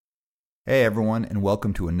Hey everyone, and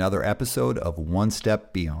welcome to another episode of One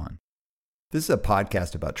Step Beyond. This is a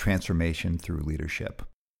podcast about transformation through leadership.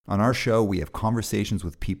 On our show, we have conversations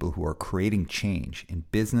with people who are creating change in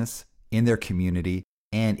business, in their community,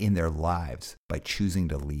 and in their lives by choosing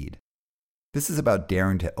to lead. This is about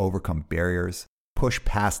daring to overcome barriers, push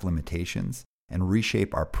past limitations, and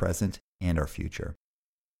reshape our present and our future.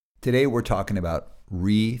 Today, we're talking about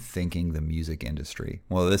rethinking the music industry.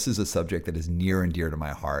 Well, this is a subject that is near and dear to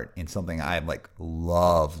my heart and something I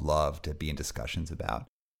love to be in discussions about.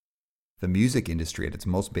 The music industry at its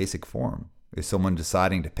most basic form is someone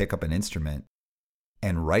deciding to pick up an instrument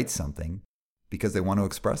and write something because they want to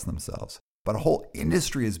express themselves. But a whole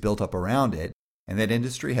industry is built up around it, and that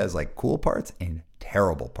industry has cool parts and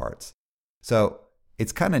terrible parts. So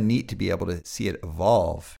it's kind of neat to be able to see it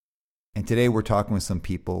evolve. And today we're talking with some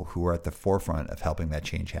people who are at the forefront of helping that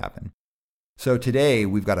change happen. So today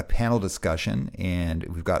we've got a panel discussion, and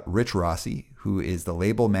we've got Rich Rossi, who is the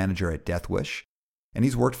label manager at Death Wish, and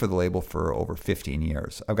he's worked for the label for over 15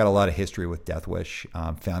 years. I've got a lot of history with Death Wish,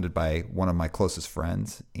 founded by one of my closest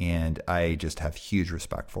friends, and I just have huge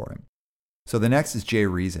respect for him. So the next is Jay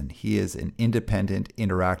Reason. He is an independent,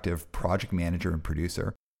 interactive project manager and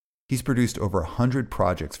producer. He's produced over 100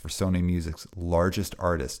 projects for Sony Music's largest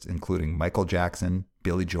artists, including Michael Jackson,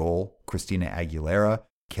 Billy Joel, Christina Aguilera,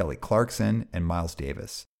 Kelly Clarkson, and Miles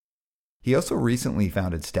Davis. He also recently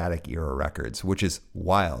founded Static Era Records, which is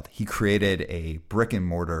wild. He created a brick and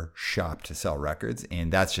mortar shop to sell records, and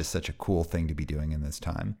that's just such a cool thing to be doing in this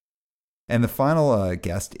time. And the final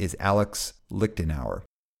guest is Alex Lichtenauer.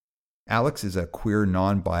 Alex is a queer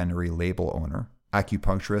non-binary label owner,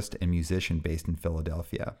 acupuncturist, and musician based in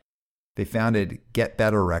Philadelphia. They founded Get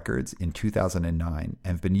Better Records in 2009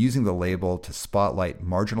 and have been using the label to spotlight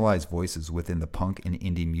marginalized voices within the punk and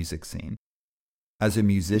indie music scene. As a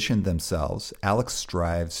musician themselves, Alex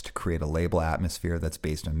strives to create a label atmosphere that's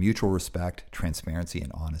based on mutual respect, transparency,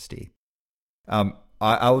 and honesty.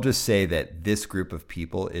 I will just say that this group of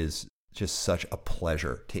people is just such a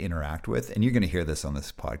pleasure to interact with, and you're going to hear this on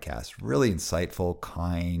this podcast. Really insightful,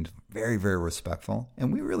 kind, very, very respectful,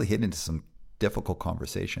 and we really hit into some difficult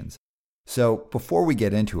conversations. So before we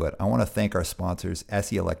get into it, I want to thank our sponsors,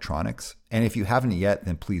 SE Electronics. And if you haven't yet,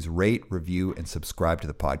 then please rate, review, and subscribe to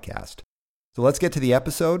the podcast. So let's get to the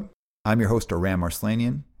episode. I'm your host, Aram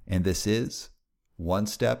Arslanian, and this is One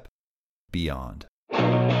Step Beyond.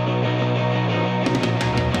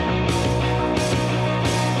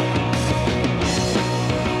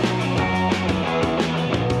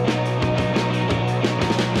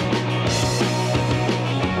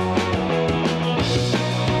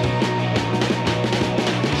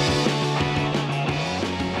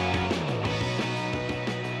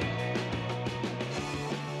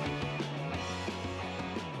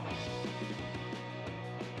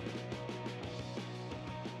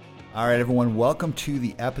 All right, everyone, welcome to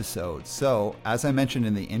the episode. So, as I mentioned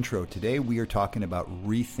in the intro, today we are talking about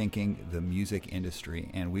rethinking the music industry,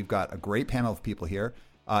 and we've got a great panel of people here.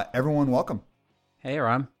 Everyone, welcome. Hey,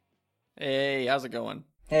 Ron. Hey, how's it going?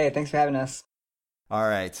 Hey, thanks for having us. All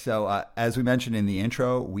right, so as we mentioned in the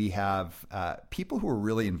intro, we have people who are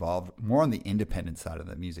really involved more on the independent side of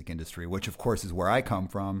the music industry, which of course is where I come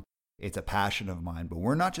from. It's a passion of mine, but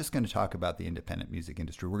we're not just going to talk about the independent music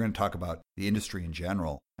industry. We're going to talk about the industry in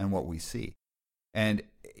general and what we see. And,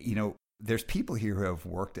 there's people here who have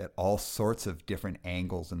worked at all sorts of different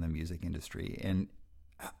angles in the music industry. And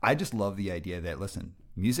I just love the idea that, listen,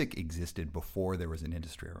 music existed before there was an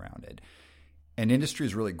industry around it. And industry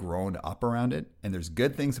has really grown up around it. And there's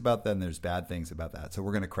good things about that and there's bad things about that. So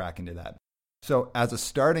we're going to crack into that. So as a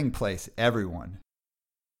starting place, everyone,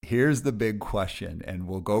 here's the big question, and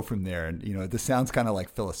we'll go from there. And, this sounds kind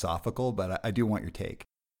of philosophical, but I do want your take.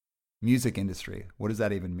 Music industry, what does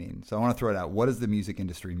that even mean? So I want to throw it out. What does the music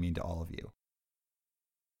industry mean to all of you?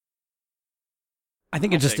 I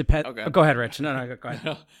think it just depends. Okay. Oh, go ahead, Rich. No, go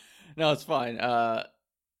ahead. No, it's fine.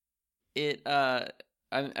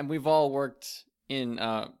 And we've all worked in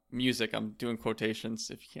music. I'm doing quotations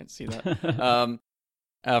if you can't see that.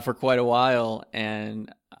 For quite a while,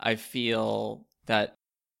 and I feel that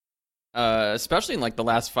especially in the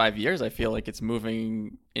last 5 years, I feel like it's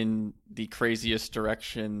moving in the craziest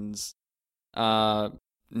directions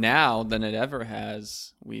now than it ever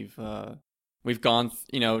has. We've gone,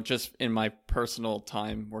 just in my personal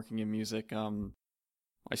time working in music.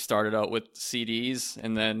 I started out with CDs,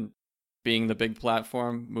 and then being the big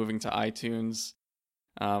platform, moving to iTunes,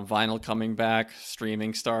 vinyl coming back,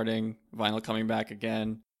 streaming starting, vinyl coming back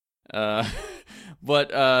again.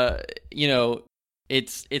 But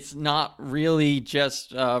it's not really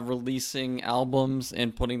just releasing albums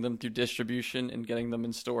and putting them through distribution and getting them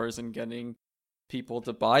in stores and getting people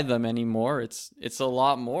to buy them anymore. It's a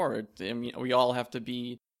lot more. I mean, we all have to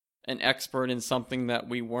be an expert in something that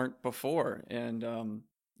we weren't before. And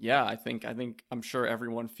yeah, I'm sure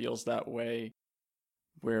everyone feels that way,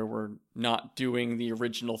 where we're not doing the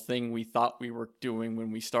original thing we thought we were doing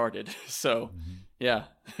when we started. So, yeah.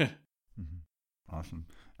 Awesome.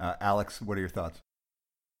 Alex, what are your thoughts?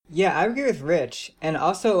 Yeah, I agree with Rich. And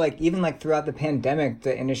also, like, even like throughout the pandemic,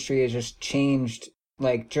 the industry has just changed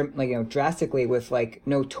drastically with like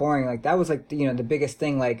no touring. Like that was like, the biggest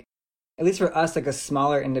thing, like, at least for us, like a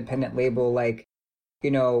smaller independent label, like,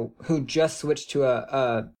 who just switched to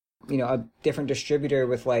a different distributor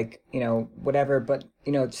with like, whatever. But,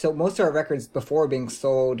 so most of our records before being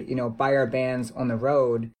sold, by our bands on the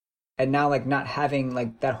road, and now like not having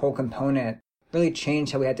like that whole component really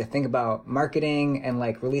changed how we had to think about marketing and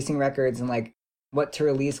like releasing records and like what to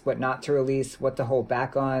release, what not to release, what to hold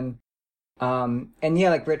back on. And yeah,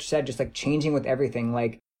 like Rich said, just like changing with everything.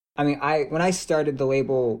 Like, I mean, when I started the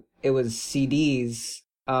label, it was CDs.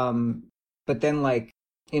 But then like,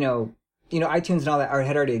 iTunes and all that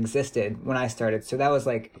had already existed when I started. So that was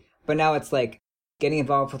like, but now it's like getting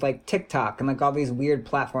involved with like TikTok and like all these weird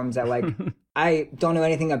platforms that like, I didn't know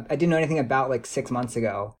anything about like 6 months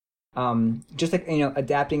ago. Just like,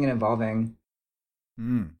 adapting and evolving.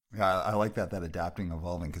 Yeah, I like that adapting,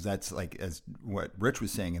 evolving, because that's like, as what Rich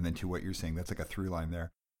was saying, and then to what you're saying, that's like a through line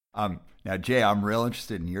there. Now, Jay, I'm real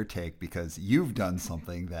interested in your take, because you've done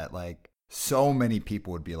something that like so many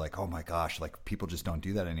people would be like, oh my gosh, like people just don't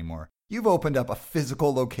do that anymore. You've opened up a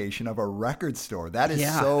physical location of a record store. That is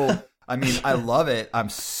so, I mean, I love it. I'm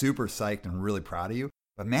super psyched and really proud of you.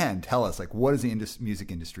 But man, tell us, like, what is the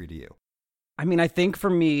music industry to you? I mean, I think for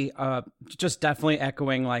me, just definitely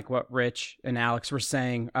echoing like what Rich and Alex were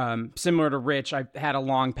saying, similar to Rich, I had a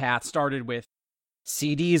long path, started with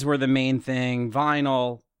CDs were the main thing,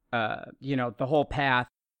 vinyl, the whole path,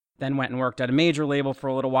 then went and worked at a major label for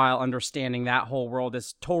a little while, understanding that whole world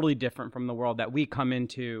is totally different from the world that we come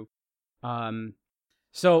into.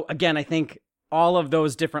 So again, I think all of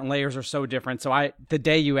those different layers are so different. So the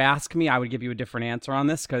day you ask me, I would give you a different answer on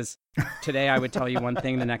this, because today I would tell you one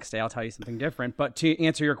thing, the next day I'll tell you something different. But to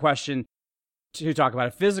answer your question, to talk about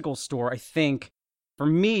a physical store, I think for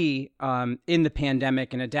me, in the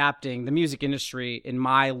pandemic and adapting, the music industry in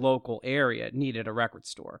my local area needed a record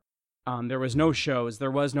store. There was no shows,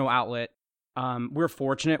 there was no outlet. We're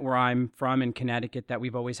fortunate where I'm from in Connecticut that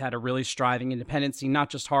we've always had a really striving independent scene, not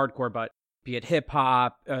just hardcore, but be it hip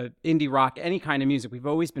hop, indie rock, any kind of music. We've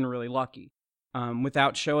always been really lucky.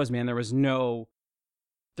 Without shows, man, there was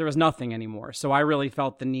nothing anymore. So I really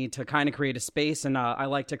felt the need to kind of create a space, and I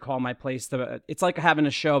like to call my place it's like having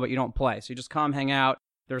a show, but you don't play. So you just come, hang out.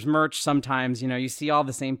 There's merch sometimes, you see all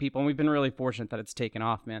the same people, and we've been really fortunate that it's taken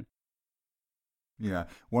off, man. Yeah.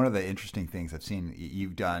 One of the interesting things I've seen,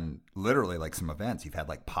 you've done literally like some events. You've had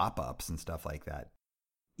like pop-ups and stuff like that.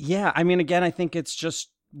 Yeah. I mean, again, I think it's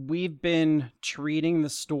just, we've been treating the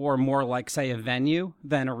store more like, say, a venue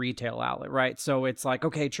than a retail outlet, right? So it's like,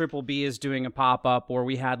 okay, Triple B is doing a pop-up, or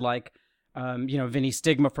we had like, Vinny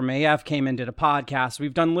Stigma from AF came and did a podcast.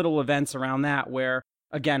 We've done little events around that where,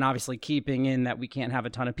 again, obviously keeping in that we can't have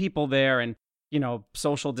a ton of people there and,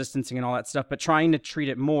 social distancing and all that stuff, but trying to treat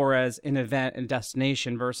it more as an event and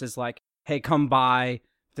destination versus like, hey, come buy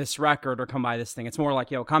this record or come buy this thing. It's more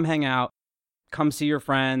like, yo, come hang out, come see your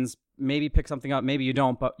friends, maybe pick something up, maybe you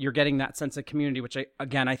don't, but you're getting that sense of community, which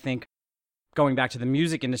I think going back to the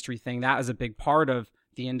music industry thing, that was a big part of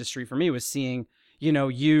the industry for me, was seeing,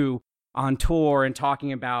 you on tour and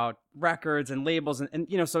talking about records and labels. And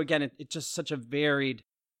so again, it's just such a varied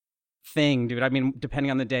thing, dude. I mean,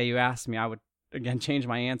 depending on the day you ask me, I would, again, change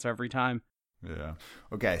my answer every time. Yeah.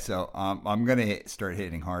 Okay. So I'm going to start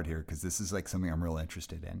hitting hard here, because this is like something I'm real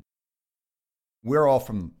interested in. We're all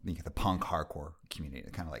from the punk hardcore community,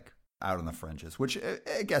 kind of like out on the fringes, which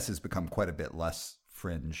I guess has become quite a bit less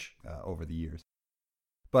fringe over the years.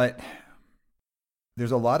 But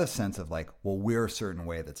there's a lot of sense of like, well, we're a certain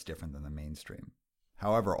way that's different than the mainstream.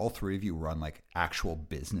 However, all three of you run like actual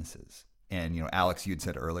businesses. And, Alex, you'd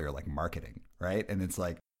said earlier, like marketing, right? And it's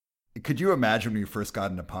like, could you imagine when you first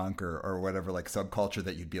got into punk or whatever, like subculture,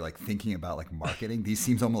 that you'd be like thinking about like marketing? These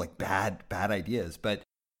seems almost like bad ideas. But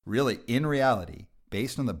really, in reality,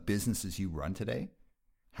 based on the businesses you run today,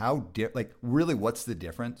 really, what's the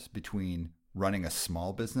difference between running a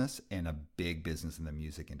small business and a big business in the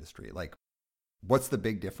music industry? Like, what's the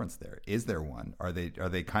big difference there? Is there one? Are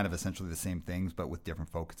they kind of essentially the same things, but with different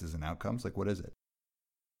focuses and outcomes? Like, what is it?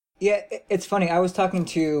 Yeah, it's funny. I was talking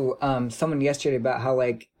to someone yesterday about how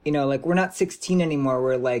like, you know, like we're not 16 anymore.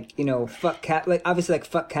 We're like, you know, like obviously like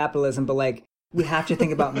fuck capitalism, but like we have to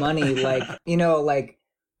think about money, like, you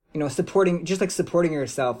know, supporting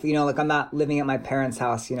yourself. You know, like I'm not living at my parents'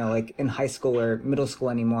 house, you know, like in high school or middle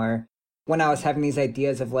school anymore. When I was having these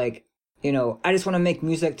ideas of like, you know, I just want to make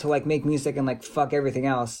music to like make music and like fuck everything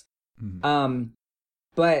else. Mm-hmm.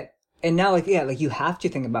 But and now like yeah, like you have to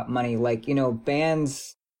think about money. Like, you know,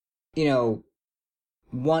 bands, you know,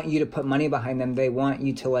 want you to put money behind them. They want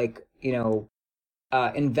you to like, you know,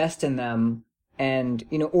 invest in them, and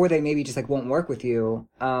you know, or they maybe just like won't work with you.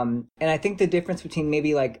 And I think the difference between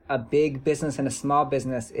maybe like a big business and a small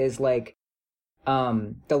business is like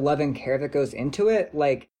the love and care that goes into it.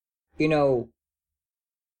 Like, you know,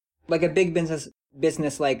 like a big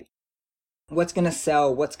business like what's gonna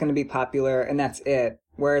sell, what's gonna be popular, and that's it.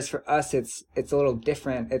 Whereas for us it's a little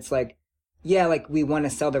different. It's like, yeah, like we want to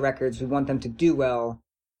sell the records, we want them to do well,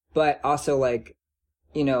 but also like,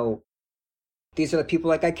 you know, these are the people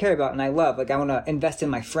like I care about and I love. Like I want to invest in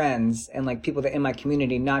my friends and like people that in my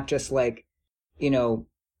community, not just like, you know,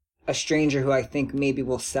 a stranger who I think maybe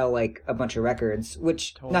will sell like a bunch of records,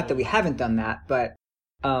 which totally. Not that we haven't done that, but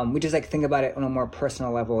we just like think about it on a more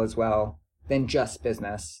personal level as well than just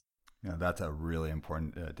business. Yeah, that's a really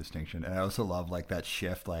important distinction. And I also love like that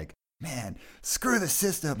shift, like, man, screw the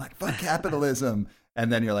system, like fuck capitalism.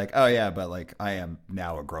 And then you're like, oh yeah, but like I am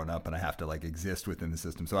now a grown up and I have to like exist within the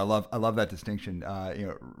system. So I love that distinction.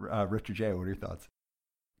 You know, Richard J., what are your thoughts?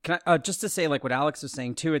 Can I just to say like what Alex was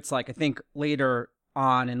saying too? It's like I think later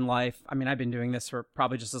on in life, I mean, I've been doing this for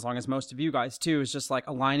probably just as long as most of you guys too. Is just like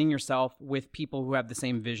aligning yourself with people who have the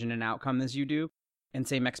same vision and outcome as you do, and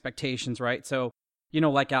same expectations, right? So, you know,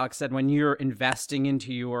 like Alex said, when you're investing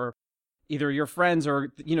into either your friends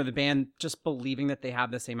or, you know, the band, just believing that they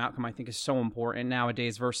have the same outcome, I think is so important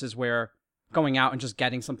nowadays versus where going out and just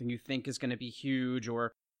getting something you think is going to be huge,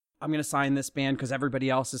 or I'm going to sign this band because everybody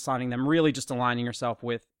else is signing them. Really just aligning yourself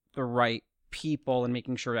with the right people and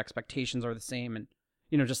making sure expectations are the same. And,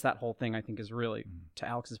 you know, just that whole thing I think is really, to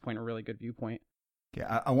Alex's point, a really good viewpoint.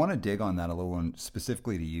 Yeah, I want to dig on that a little one,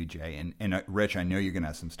 specifically to you, Jay. And Rich, I know you're going to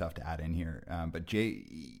have some stuff to add in here. But Jay,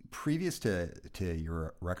 previous to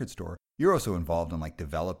your record store, you're also involved in like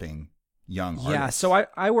developing young artists. Yeah, so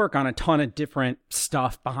I work on a ton of different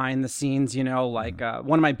stuff behind the scenes, you know, like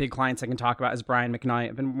one of my big clients I can talk about is Brian McKnight.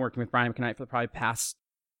 I've been working with Brian McKnight for the probably past,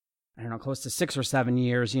 I don't know, close to 6 or 7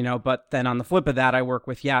 years, you know. But then on the flip of that, I work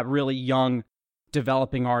with, really young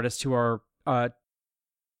developing artists who are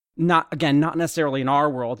not necessarily in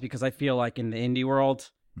our world, because I feel like in the indie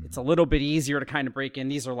world, it's a little bit easier to kind of break in.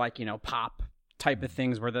 These are like, you know, pop type of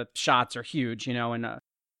things where the shots are huge, you know, and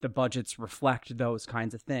the budgets reflect those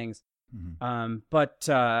kinds of things. But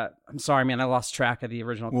I'm sorry, man, I lost track of the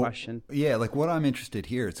original question. Yeah, like what I'm interested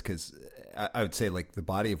here is because I would say like the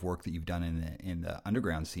body of work that you've done in the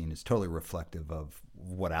underground scene is totally reflective of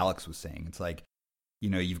what Alex was saying. It's like, you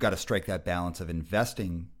know, you've got to strike that balance of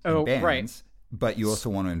investing in bands. Right. But you also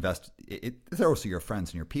want to invest. They're also your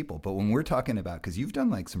friends and your people. But when we're talking about, because you've done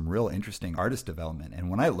like some real interesting artist development, and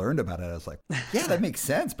when I learned about it, I was like, yeah, that makes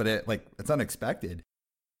sense. But it's unexpected.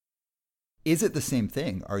 Is it the same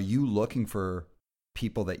thing? Are you looking for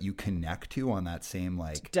people that you connect to on that same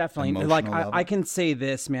like definitely like I can say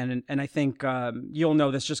this, man, and I think you'll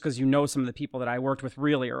know this just because you know some of the people that I worked with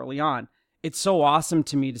really early on. It's so awesome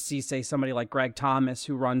to me to see, say, somebody like Greg Thomas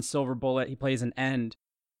who runs Silver Bullet. He plays an End.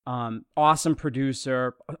 Awesome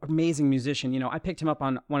producer, amazing musician. You know, I picked him up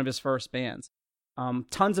on one of his first bands.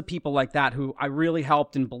 Tons of people like that who I really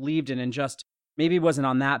helped and believed in, and just maybe it wasn't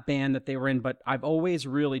on that band that they were in, but I've always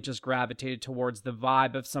really just gravitated towards the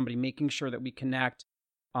vibe of somebody, making sure that we connect.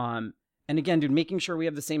 And again, dude, making sure we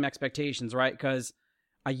have the same expectations, right? Because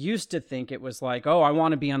I used to think it was like, oh, I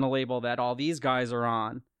want to be on the label that all these guys are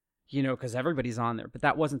on, you know, because everybody's on there. But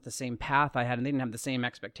that wasn't the same path I had, and they didn't have the same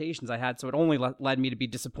expectations I had. So it only led me to be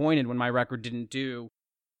disappointed when my record didn't do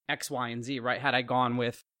X, Y, and Z, right? Had I gone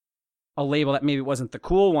with a label that maybe wasn't the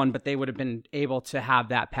cool one, but they would have been able to have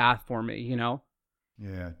that path for me, you know?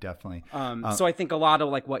 Yeah, definitely. So I think a lot of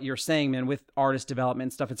like what you're saying, man, with artist development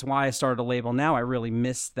and stuff, it's why I started a label now. I really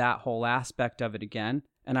miss that whole aspect of it again.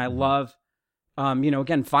 And I love, you know,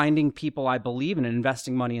 again, finding people I believe in and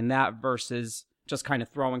investing money in that versus just kind of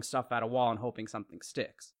throwing stuff at a wall and hoping something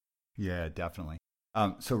sticks. Yeah, definitely.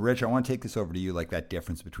 So Rich, I want to take this over to you, like that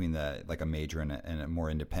difference between like a major and a more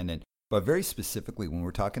independent, but very specifically when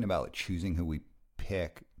we're talking about choosing who we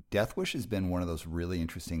pick, Death Wish has been one of those really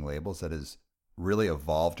interesting labels that has really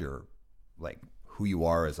evolved your, like who you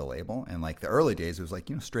are as a label. And like the early days, it was like,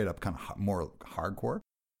 you know, straight up kind of more hardcore.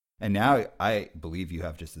 And now I believe you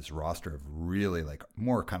have just this roster of really like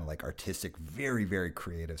more kind of like artistic, very, very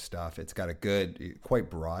creative stuff. It's got a good, quite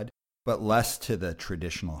broad, but less to the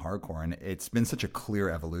traditional hardcore. And it's been such a clear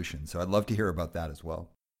evolution. So I'd love to hear about that as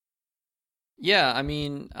well. Yeah, I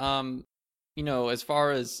mean, as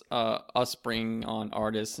far as us bringing on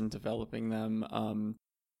artists and developing them,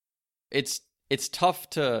 it's tough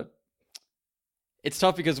because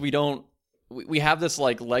we have this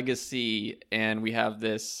like legacy, and we have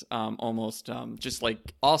this almost just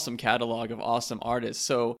like awesome catalog of awesome artists.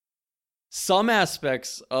 So some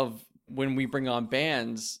aspects of when we bring on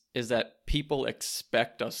bands is that people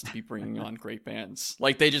expect us to be bringing on great bands.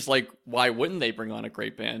 Like they just like, why wouldn't they bring on a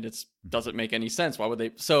great band? It doesn't make any sense. Why would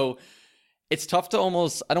they? So it's tough to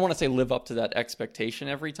almost, I don't want to say live up to that expectation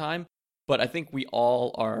every time, but I think we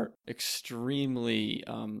all are extremely,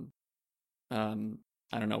 I don't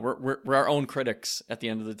know. We're our own critics at the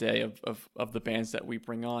end of the day of the bands that we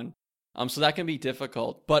bring on. So that can be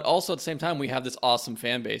difficult, but also at the same time, we have this awesome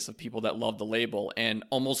fan base of people that love the label and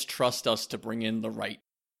almost trust us to bring in the right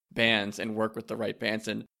bands and work with the right bands.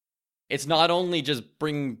 And it's not only just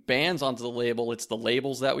bring bands onto the label, it's the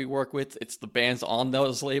labels that we work with. It's the bands on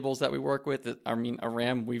those labels that we work with. I mean,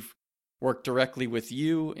 Aram, we've worked directly with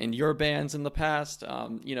you and your bands in the past.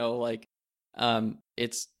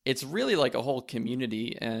 It's really like a whole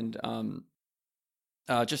community. And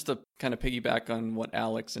just to kind of piggyback on what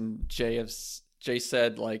Alex and Jay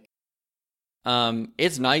said, like,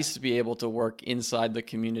 it's nice to be able to work inside the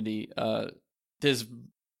community. There's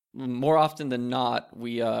more often than not,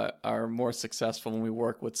 we are more successful when we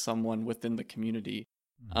work with someone within the community.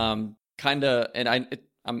 I'm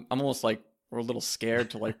almost like, we're a little scared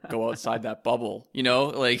to like go outside that bubble,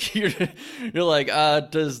 like you're like,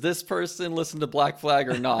 does this person listen to Black Flag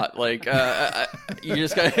or not? Like, you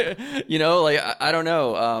just got, like, I don't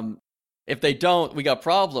know. If they don't, we got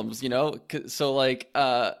problems, so like,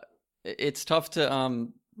 it's tough to,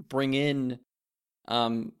 bring in,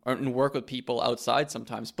 and work with people outside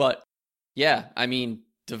sometimes, but yeah, I mean,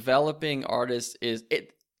 developing artists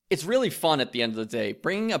it's really fun at the end of the day.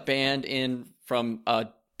 Bringing a band in from a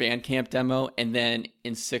Bandcamp demo, and then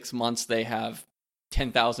in 6 months they have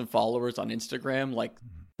 10,000 followers on Instagram. Like,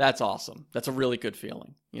 that's awesome. That's a really good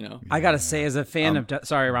feeling, I gotta say, as a fan of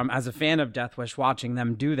as a fan of Death Wish, watching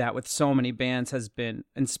them do that with so many bands has been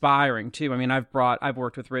inspiring too. I mean, I've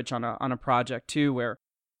worked with Rich on a project too, where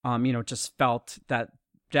just felt that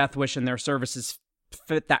Death Wish and their services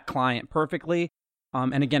fit that client perfectly.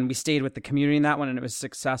 And again, we stayed with the community in that one, and it was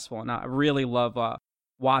successful. And I really love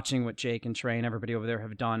watching what Jake and Trey and everybody over there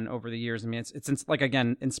have done over the years. I mean, it's like,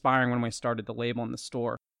 again, inspiring when we started the label in the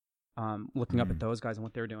store, looking up at those guys and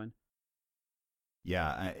what they're doing.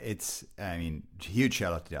 Yeah, huge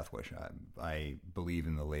shout out to Death Wish. I believe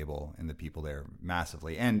in the label and the people there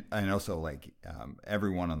massively. And also like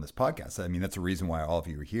everyone on this podcast. I mean, that's a reason why all of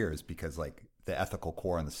you are here, is because like the ethical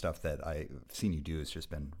core and the stuff that I've seen you do has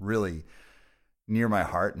just been really near my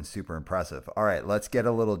heart and super impressive. All right, let's get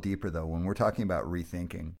a little deeper though. When we're talking about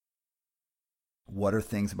rethinking, what are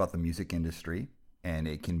things about the music industry? And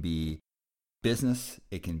it can be business,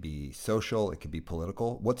 it can be social, it can be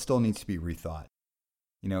political. What still needs to be rethought?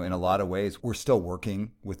 In a lot of ways, we're still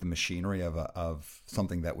working with the machinery of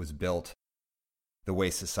something that was built the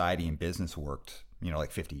way society and business worked,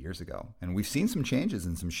 like 50 years ago. And we've seen some changes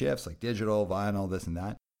and some shifts, like digital, vinyl, this and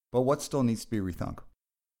that. But what still needs to be rethunk?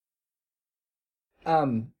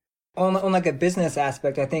 On like a business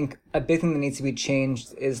aspect, I think a big thing that needs to be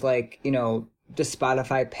changed is like, the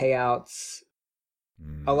Spotify payouts,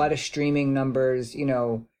 a lot of streaming numbers,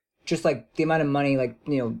 just like the amount of money, like,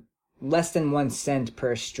 less than 1 cent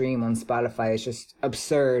per stream on Spotify is just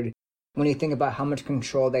absurd when you think about how much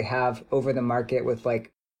control they have over the market with like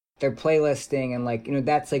their playlisting, and like,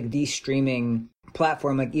 that's like the streaming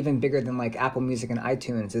platform, like even bigger than like Apple Music and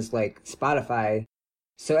iTunes is like Spotify.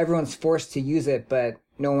 So everyone's forced to use it, but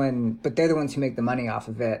they're the ones who make the money off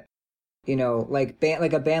of it. Like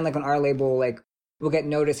a band like on our label, like will get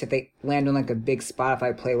noticed if they land on like a big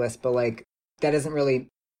Spotify playlist, but like that doesn't really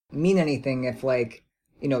mean anything if like,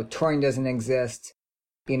 touring doesn't exist,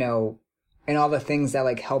 and all the things that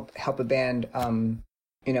like help a band,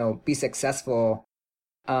 be successful.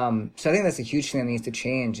 So I think that's a huge thing that needs to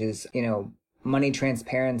change is, money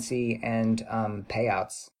transparency and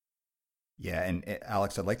payouts. Yeah, and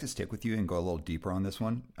Alex, I'd like to stick with you and go a little deeper on this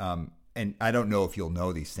one. And I don't know if you'll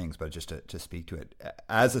know these things, but just to speak to it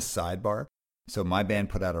as a sidebar. So my band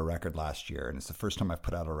put out a record last year, and it's the first time I've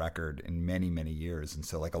put out a record in many, many years. And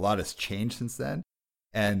so like a lot has changed since then.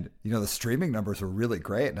 And, the streaming numbers were really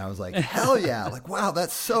great. And I was like, hell yeah, like, wow,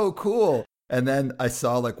 that's so cool. And then I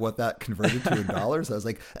saw like what that converted to in dollars. I was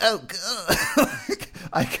like, oh, God.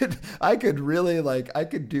 I could really like, I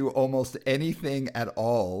could do almost anything at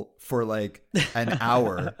all for like an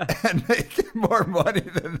hour and make more money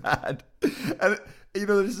than that. And, you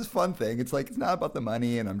know, there's this fun thing. It's like, it's not about the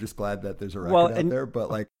money, and I'm just glad that there's a record out there.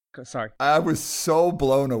 But like, sorry, I was so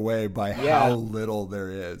blown away by how little there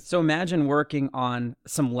is. So imagine working on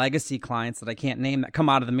some legacy clients that I can't name that come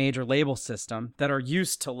out of the major label system that are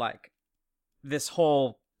used to like this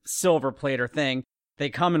whole silver plater thing. They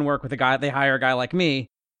come and work with a guy, they hire a guy like me,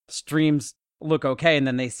 streams look okay, and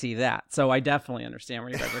then they see that. So I definitely understand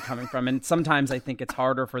where you guys are coming from. And sometimes I think it's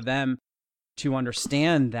harder for them to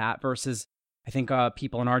understand that versus I think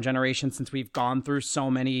people in our generation, since we've gone through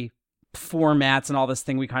so many formats and all this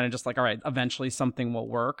thing, we kind of just like, all right, eventually something will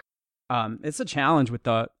work. It's a challenge with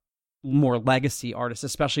the more legacy artists,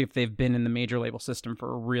 especially if they've been in the major label system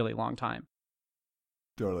for a really long time.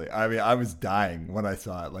 Totally. I mean, I was dying when I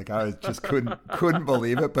saw it. Like, I was just couldn't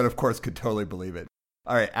believe it, but of course could totally believe it.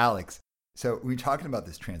 All right, Alex. So we're talking about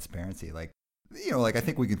this transparency. Like, you know, like I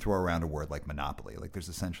think we can throw around a word like monopoly. Like, there's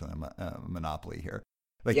essentially a monopoly here.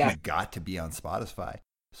 Like, you've got to be on Spotify.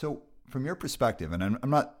 So from your perspective, and I'm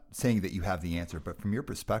not saying that you have the answer, but from your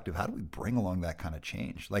perspective, how do we bring along that kind of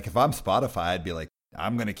change? Like, if I'm Spotify, I'd be like,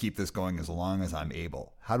 I'm going to keep this going as long as I'm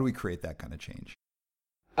able. How do we create that kind of change?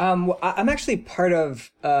 Well, I'm actually part of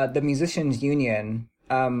the Musicians Union.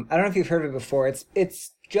 I don't know if you've heard of it before.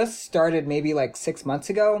 It's just started maybe like 6 months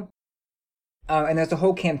ago. And there's a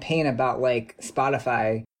whole campaign about like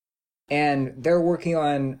Spotify, and they're working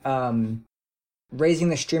on raising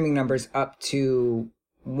the streaming numbers up to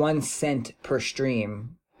 1 cent per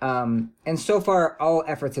stream. And so far, all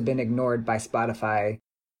efforts have been ignored by Spotify.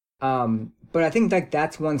 But I think like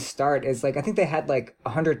that's one start. Is like I think they had like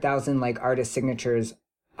 100,000 like artist signatures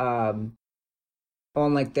on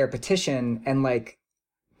like their petition, and like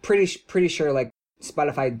pretty sure like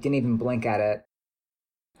Spotify didn't even blink at it.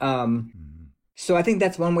 So I think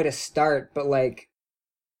that's one way to start, but like,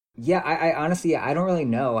 yeah, I honestly, I don't really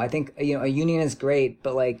know. I think, you know, a union is great,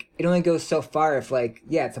 but like, it only goes so far if like,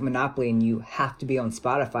 yeah, it's a monopoly and you have to be on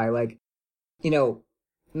Spotify. Like, you know,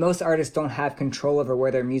 most artists don't have control over where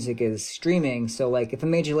their music is streaming. So like, if a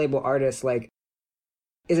major label artist like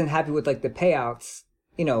isn't happy with like the payouts,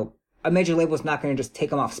 you know, a major label is not going to just take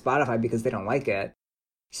them off Spotify because they don't like it.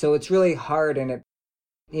 So it's really hard, and it,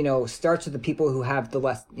 you know, starts with the people who have the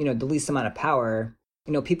least amount of power.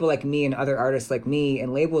 You know, people like me and other artists like me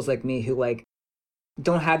and labels like me who like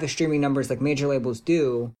don't have the streaming numbers like major labels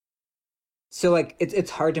do. So like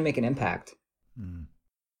it's hard to make an impact.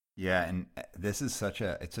 Yeah, and this is such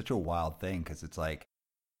a wild thing, because it's like,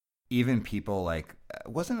 even people like,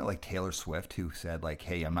 wasn't it like Taylor Swift who said like,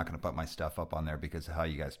 hey, I'm not going to put my stuff up on there because of how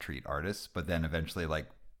you guys treat artists, but then eventually like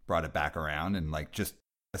brought it back around and like just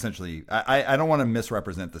essentially, I don't want to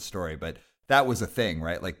misrepresent the story, but that was a thing,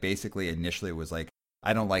 right? Like basically initially it was like,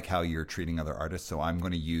 I don't like how you're treating other artists, so I'm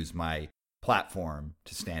going to use my platform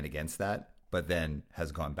to stand against that, but then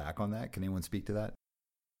has gone back on that. Can anyone speak to that?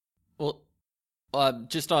 Well,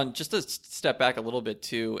 just to step back a little bit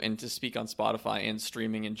too, and to speak on Spotify and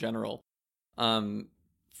streaming in general.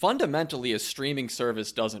 Fundamentally, a streaming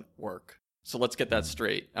service doesn't work. So let's get that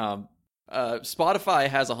straight. Spotify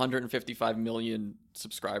has 155 million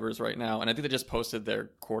subscribers right now, and I think they just posted their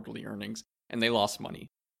quarterly earnings, and they lost money.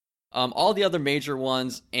 All the other major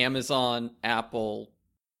ones, Amazon, Apple,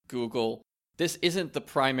 Google, this isn't the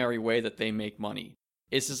primary way that they make money.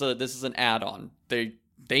 This is an add-on. They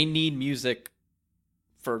need music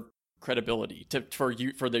for credibility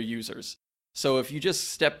for their users. So if you just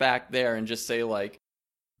step back there and just say like,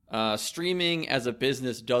 streaming as a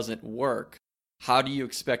business doesn't work, how do you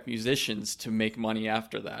expect musicians to make money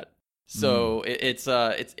after that? So it's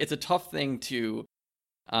a tough thing to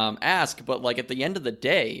ask, but like at the end of the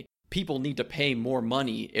day, people need to pay more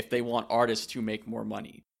money if they want artists to make more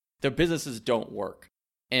money. Their businesses don't work,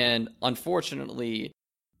 and unfortunately,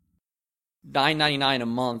 $9.99 a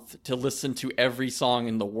month to listen to every song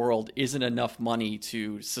in the world isn't enough money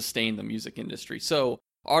to sustain the music industry. So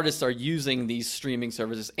artists are using these streaming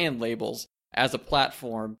services and labels as a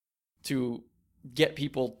platform to get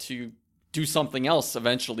people to do something else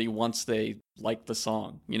eventually once they like the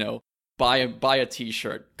song. You know, buy a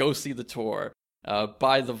t-shirt, go see the tour,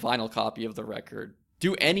 buy the vinyl copy of the record,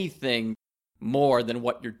 do anything more than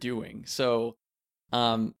what you're doing. So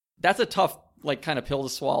that's a tough like kind of pill to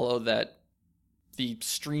swallow, that the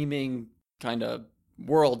streaming kind of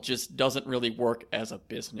world just doesn't really work as a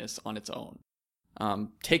business on its own.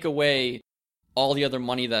 Take away all the other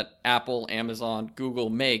money that Apple, Amazon, Google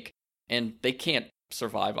make, and they can't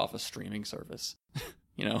survive off a streaming service.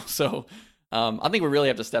 You know, so I think we really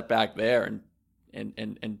have to step back there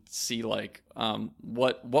and see like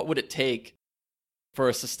what would it take for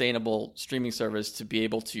a sustainable streaming service to be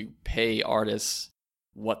able to pay artists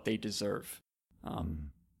what they deserve.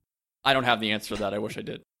 I don't have the answer to that. I wish I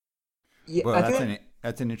did. Yeah, Well,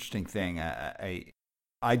 that's an interesting thing.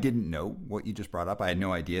 I didn't know what you just brought up. I had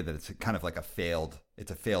no idea that it's kind of like a failed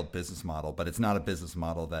business model, but it's not a business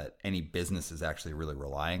model that any business is actually really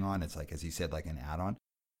relying on. It's like, as you said, like an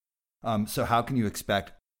add-on. So how can you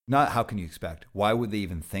expect? Not how can you expect? Why would they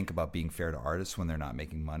even think about being fair to artists when they're not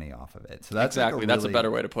making money off of it? So that's exactly that's a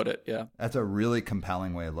better way to put it. Yeah, that's a really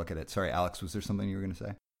compelling way to look at it. Sorry, Alex, was there something you were going to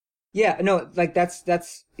say? Yeah, no, like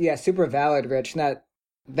that's yeah, super valid, Rich.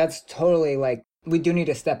 That's totally like we do need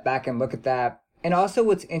to step back and look at that. And also,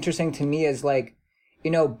 what's interesting to me is like,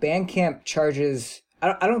 Bandcamp charges.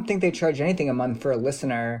 I don't think they charge anything a month for a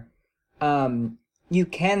listener. You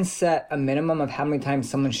can set a minimum of how many times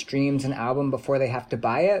someone streams an album before they have to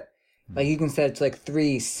buy it. Like you can set it to like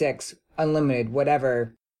 3, 6, unlimited,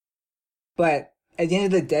 whatever. But at the end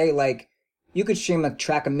of the day, like you could stream a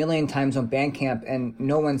track 1 million times on Bandcamp and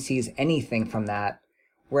no one sees anything from that.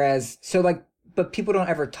 Whereas, but people don't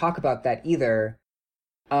ever talk about that either.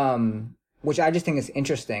 Which I just think is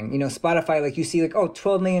interesting. Spotify, like you see like,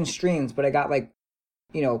 12 million streams, but I got like,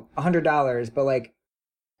 $100. But like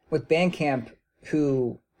with Bandcamp,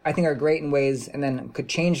 who I think are great in ways and then could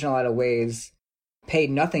change in a lot of ways, pay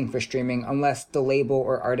nothing for streaming unless the label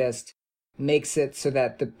or artist makes it so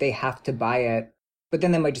that they have to buy it. But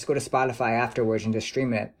then they might just go to Spotify afterwards and just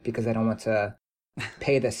stream it because they don't want to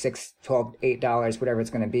pay the $6, $12, $8, whatever it's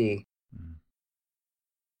going to be.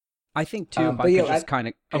 I think too, if I could just kind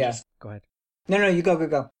of... yeah. Go ahead. No, you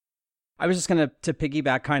go. I was just going to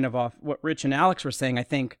piggyback kind of off what Rich and Alex were saying. I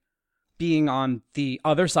think being on the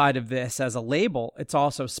other side of this as a label, it's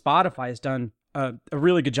also Spotify has done a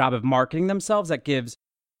really good job of marketing themselves. That gives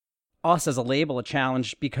us as a label a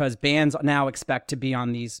challenge because bands now expect to be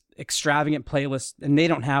on these extravagant playlists and they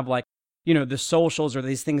don't have like, the socials or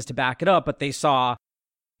these things to back it up, but they saw,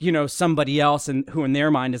 somebody else and who in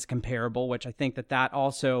their mind is comparable, which I think that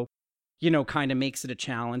also, kind of makes it a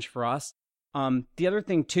challenge for us. The other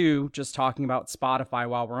thing too, just talking about Spotify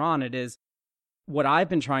while we're on it, is what I've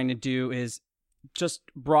been trying to do is just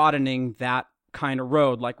broadening that kind of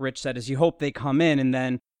road. Like Rich said, is you hope they come in, and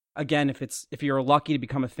then again, if you're lucky to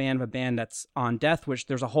become a fan of a band that's on Death Wish,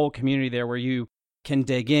 there's a whole community there where you can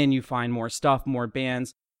dig in, you find more stuff, more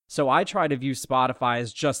bands. So I try to view Spotify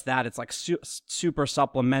as just that. It's like super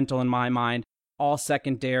supplemental in my mind, all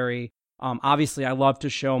secondary. Obviously, I love to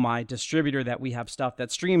show my distributor that we have stuff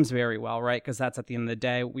that streams very well, right? Because that's at the end of the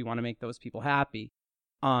day, we want to make those people happy.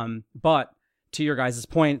 But to your guys'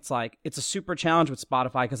 point, it's like it's a super challenge with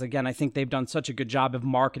Spotify because, again, I think they've done such a good job of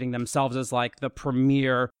marketing themselves as like the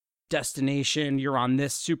premier destination. You're on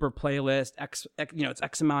this super playlist, it's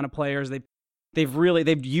X amount of players. They've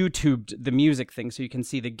YouTubed the music thing so you can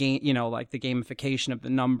see the game, like the gamification of the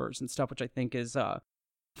numbers and stuff, which I think is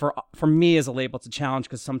for me as a label, it's a challenge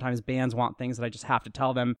because sometimes bands want things that I just have to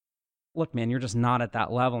tell them, look, man, you're just not at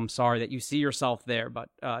that level. I'm sorry that you see yourself there, but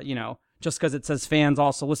just because it says fans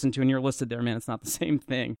also listen to and you're listed there, man, it's not the same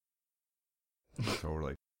thing.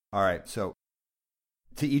 Totally. All right. So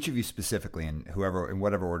to each of you specifically, and in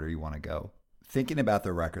whatever order you want to go, thinking about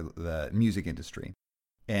the music industry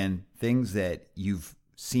and things that you've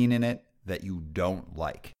seen in it that you don't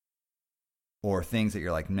like, or things that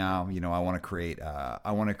you're like, no, I want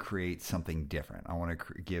to create something different. I want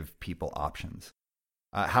to give people options.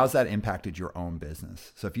 How's that impacted your own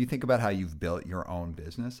business? So if you think about how you've built your own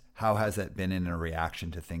business, how has that been in a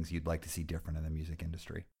reaction to things you'd like to see different in the music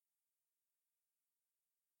industry?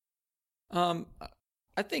 I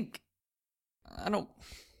think I don't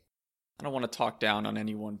want to talk down on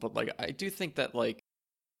anyone, but like I do think that like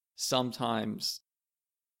sometimes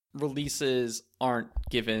releases aren't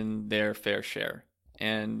given their fair share,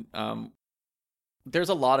 and there's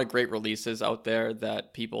a lot of great releases out there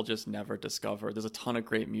that people just never discover. There's a ton of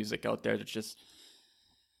great music out there that just,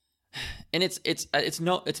 and it's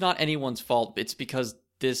not anyone's fault. It's because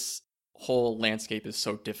this whole landscape is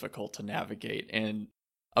so difficult to navigate, and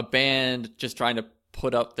a band just trying to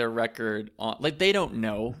put up their record on, like, they don't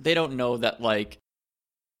know that like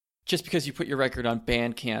just because you put your record on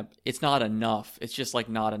Bandcamp, it's not enough. It's just like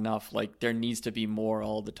not enough. Like there needs to be more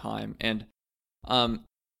all the time. And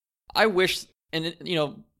I wish, and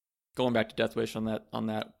going back to Death Wish on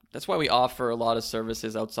that, that's why we offer a lot of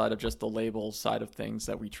services outside of just the label side of things,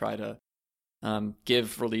 that we try to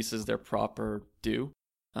give releases their proper due.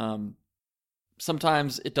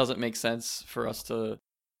 Sometimes it doesn't make sense for us to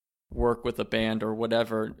work with a band or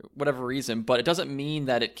whatever reason, but it doesn't mean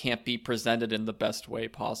that it can't be presented in the best way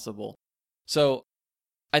possible. So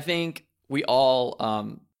I think we all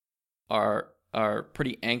are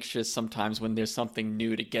pretty anxious sometimes when there's something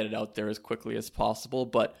new to get it out there as quickly as possible,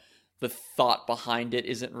 but the thought behind it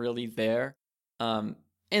isn't really there. And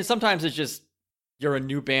sometimes it's just you're a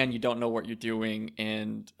new band, you don't know what you're doing,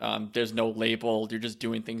 and there's no label, you're just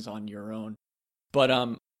doing things on your own.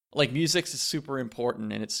 But like music is super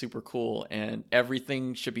important and it's super cool, and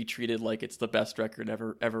everything should be treated like it's the best record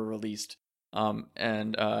ever released.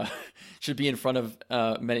 And should be in front of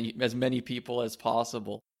as many people as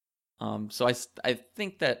possible. So I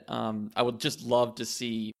think that I would just love to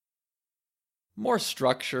see more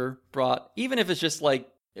structure brought, even if it's just like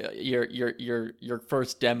your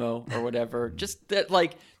first demo or whatever. Just that,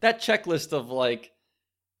 like, that checklist of like,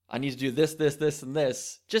 I need to do this, and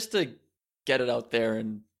this, just to get it out there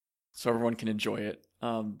and so everyone can enjoy it.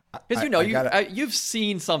 Because you've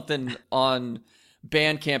seen something on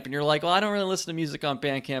Bandcamp and you're like, well, I don't really listen to music on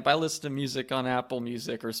Bandcamp. I listen to music on Apple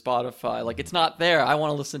Music or Spotify. Like, it's not there. I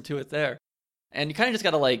want to listen to it there. And you kind of just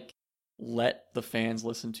got to like let the fans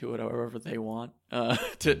listen to it however they want. I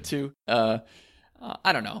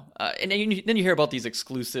don't know. And then you hear about these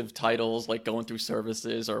exclusive titles like going through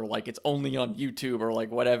services or like it's only on YouTube or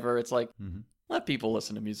like whatever. It's like, let people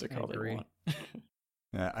listen to music how they want.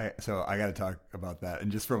 Yeah, so I got to talk about that.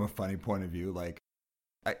 And just from a funny point of view, like,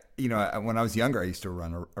 when I was younger, I used to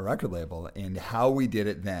run a record label, and how we did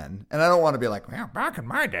it then, and I don't want to be like, well, back in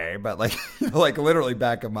my day, but like, like literally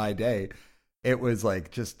back in my day, it was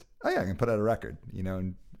like just, oh yeah, I can put out a record,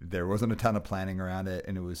 and there wasn't a ton of planning around it,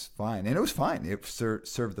 and it was fine. And it was fine. It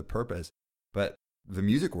served the purpose. But the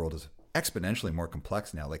music world is exponentially more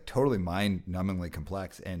complex now, like totally mind-numbingly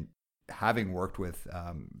complex. And having worked with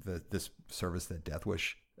this service that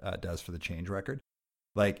Deathwish does for the Change record,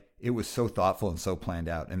 like, it was so thoughtful and so planned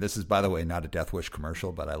out. And this is, by the way, not a Deathwish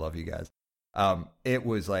commercial, but I love you guys. It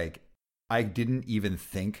was like, I didn't even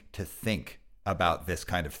think about this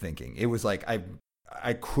kind of thinking. It was like,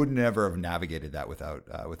 I could never have navigated that without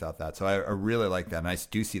that. So I really like that. And I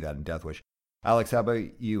do see that in Deathwish. Alex, how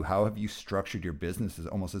about you? How have you structured your business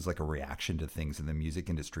almost as like a reaction to things in the music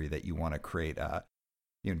industry that you want to create,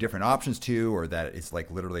 different options to, or that it's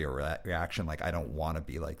like literally a reaction? Like, I don't want to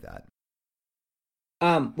be like that.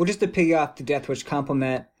 Well, just to piggy off the Deathwish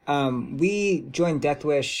compliment, we joined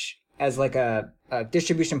Deathwish as like a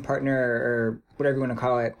distribution partner or whatever you want to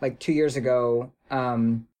call it, like 2 years ago.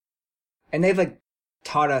 And they've like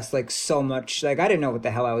taught us like so much. Like, I didn't know what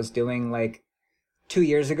the hell I was doing like 2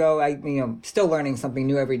 years ago. I still learning something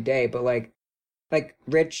new every day, but like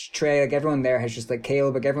Rich, Trey, like everyone there has just like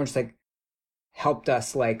Caleb, like everyone just like helped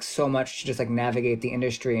us like so much to just like navigate the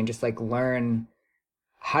industry and just like learn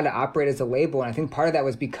how to operate as a label. And I think part of that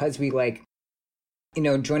was because we like,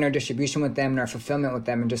 joined our distribution with them and our fulfillment with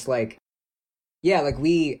them, and just like, yeah, like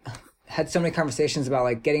we had so many conversations about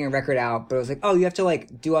like getting a record out, but it was like, oh, you have to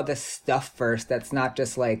like do all this stuff first. That's not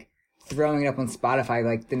just like throwing it up on Spotify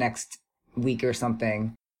like the next week or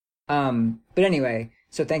something. But anyway,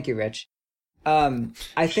 so thank you, Rich.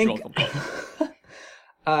 I think,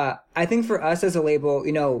 I think for us as a label,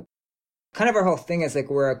 kind of our whole thing is like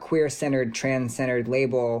we're a queer-centered, trans-centered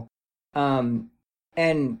label. And,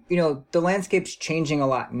 the landscape's changing a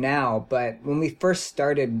lot now, but when we first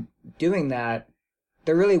started doing that,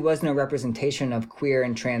 there really was no representation of queer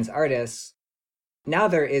and trans artists. Now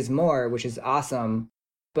there is more, which is awesome.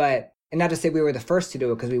 And not to say we were the first to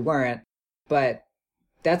do it, because we weren't, but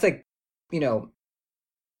that's like, that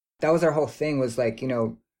was our whole thing, was like,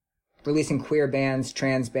 releasing queer bands,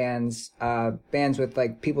 trans bands, bands with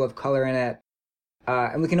like people of color in it.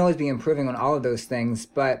 And we can always be improving on all of those things.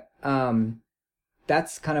 But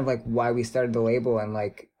that's kind of like why we started the label and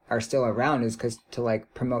like are still around, is because to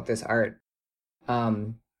like promote this art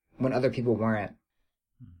when other people weren't.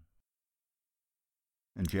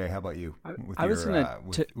 And Jay, how about you? I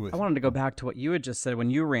wanted to go back to what you had just said when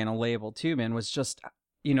you ran a label too, man, was just,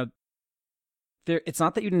 it's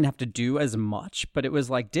not that you didn't have to do as much, but it was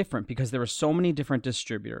like different because there were so many different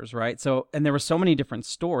distributors, right? So, and there were so many different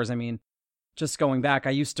stores. I mean, just going back,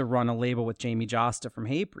 I used to run a label with Jamie Josta from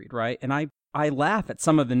Hatebreed, right? And I laugh at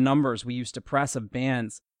some of the numbers we used to press of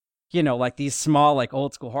bands, like these small, like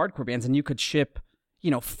old school hardcore bands, and you could ship,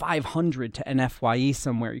 500 to an FYE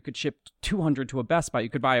somewhere. You could ship 200 to a Best Buy. You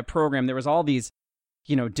could buy a program. There was all these,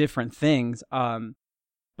 different things.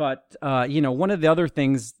 But one of the other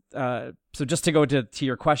things, so just to go to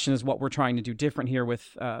your question, is what we're trying to do different here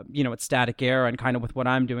with, at Static Era, and kind of with what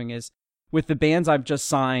I'm doing is with the bands I've just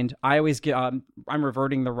signed, I always get, I'm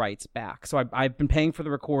reverting the rights back. So I've been paying for the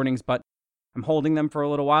recordings, but I'm holding them for a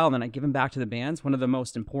little while, and then I give them back to the bands. One of the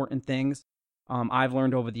most important things I've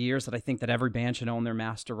learned over the years that I think that every band should own their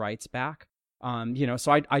master rights back.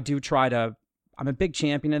 So I do try to, I'm a big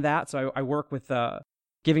champion of that. So I work with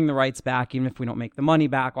giving the rights back, even if we don't make the money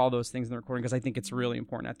back, all those things in the recording, because I think it's really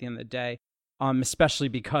important at the end of the day, especially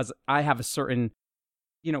because I have a certain,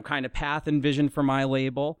 kind of path and vision for my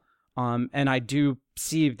label. And I do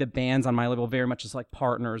see the bands on my label very much as like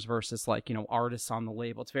partners versus like, artists on the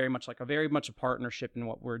label. It's very much a partnership in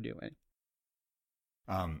what we're doing.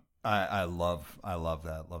 I love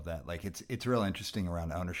that. Like it's real interesting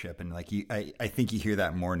around ownership, and like I think you hear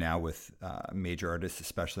that more now with major artists,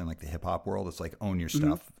 especially in like the hip hop world. It's like own your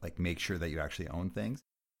stuff, like make sure that you actually own things.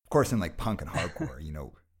 Of course, in like punk and hardcore,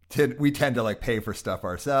 we tend to like pay for stuff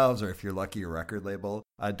ourselves, or if you're lucky, your record label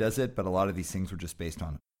does it. But a lot of these things were just based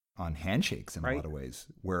on handshakes in a lot of ways,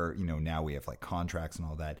 where now we have like contracts and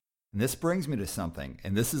all that. And this brings me to something,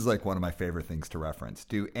 and this is like one of my favorite things to reference.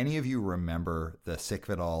 Do any of you remember the Sick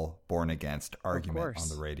of It All, Born Against argument on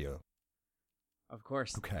the radio? Of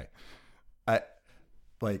course. Okay.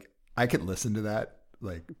 I could listen to that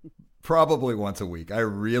like probably once a week. I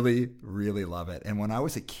really, really love it. And when I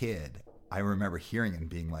was a kid, I remember hearing it and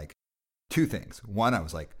being like, two things. One, I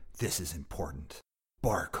was like, this is important.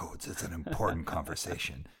 Barcodes, it's an important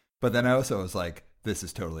conversation. But then I also was like, this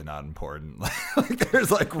is totally not important. Like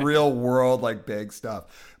there's like real world, like big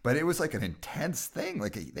stuff. But it was like an intense thing.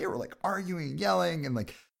 Like they were like arguing, yelling, and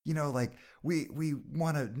like, like we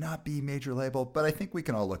want to not be major label. But I think we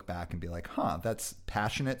can all look back and be like, that's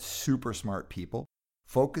passionate, super smart people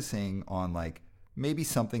focusing on like maybe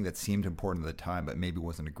something that seemed important at the time, but maybe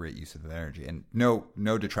wasn't a great use of their energy. And no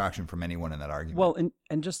detraction from anyone in that argument. Well,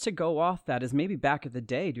 and just to go off that is maybe back at the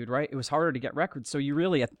day, dude, right? It was harder to get records. So you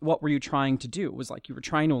really, what were you trying to do? It was like you were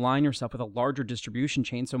trying to align yourself with a larger distribution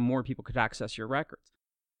chain so more people could access your records.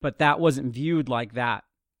 But that wasn't viewed like that.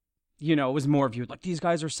 It was more viewed like these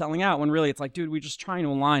guys are selling out, when really it's like, dude, we're just trying to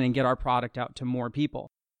align and get our product out to more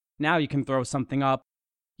people. Now you can throw something up,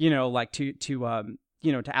 like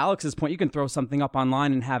to Alex's point, you can throw something up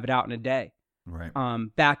online and have it out in a day. Right.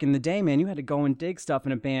 Back in the day, man, you had to go and dig stuff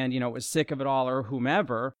in a band, was Sick of It All or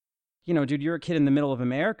whomever. Dude, you're a kid in the middle of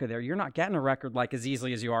America there. You're not getting a record like as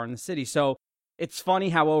easily as you are in the city. So it's funny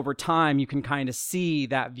how over time you can kind of see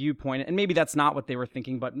that viewpoint. And maybe that's not what they were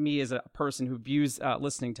thinking, but me as a person who views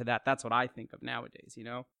listening to that's what I think of nowadays,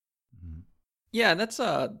 Mm-hmm. Yeah, that's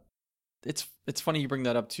it's funny you bring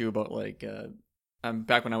that up too about like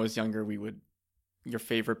back when I was younger, your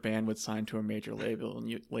favorite band would sign to a major label and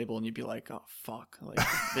you'd be like, oh fuck, like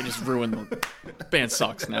they just ruined the band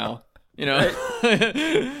sucks now.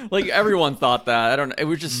 Like everyone thought that.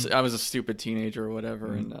 I was a stupid teenager or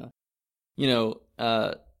whatever. And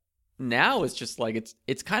now it's just like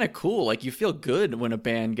it's kind of cool. Like you feel good when a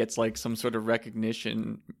band gets like some sort of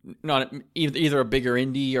recognition, not either a bigger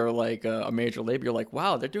indie or like a major label. You're like,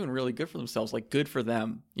 wow, they're doing really good for themselves. Like good for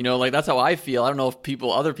them. Like that's how I feel. I don't know if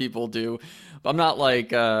other people do, but I'm not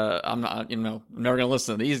like I'm never gonna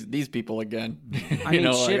listen to these people again. I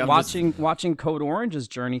mean, shit. Watching Code Orange's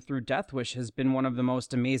journey through Death Wish has been one of the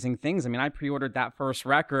most amazing things. I mean, I pre-ordered that first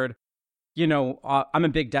record. I'm a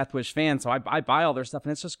big Death Wish fan, so I buy all their stuff,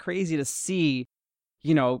 and it's just crazy to see,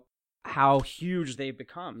 how huge they've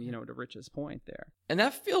become, to Rich's point there. And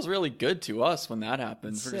that feels really good to us when that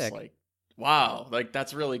happens. We're just like, wow, like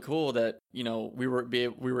that's really cool that, we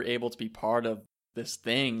were able to be part of this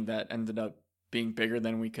thing that ended up being bigger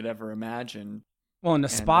than we could ever imagine. Well, and to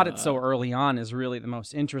spot it so early on is really the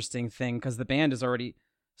most interesting thing, because the band is already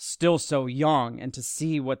still so young, and to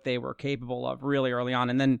see what they were capable of really early on.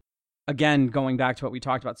 And then again, going back to what we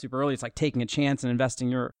talked about super early, it's like taking a chance and investing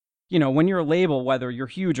your, when you're a label, whether you're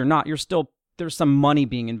huge or not, there's some money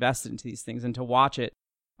being invested into these things, and to watch it,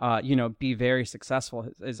 be very successful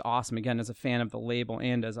is awesome. Again, as a fan of the label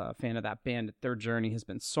and as a fan of that band, their journey has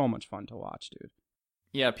been so much fun to watch, dude.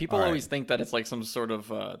 Yeah, people always think that it's like some sort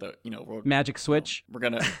of magic switch. We're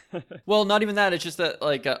gonna, well, not even that. It's just that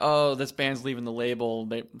like, this band's leaving the label.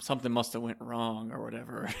 Something must have went wrong or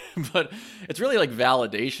whatever. But it's really like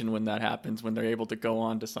validation when that happens, when they're able to go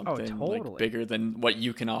on to something like bigger than what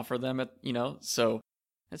you can offer them. So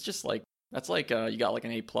it's just like that's like you got like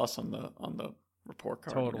an A+ on the report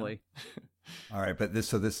card. Totally. All right, but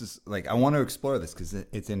this is like I want to explore this because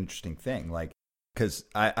it's an interesting thing. Like, because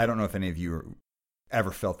I don't know if any of you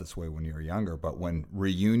ever felt this way when you were younger, but when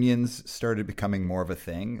reunions started becoming more of a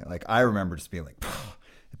thing, like I remember just being like,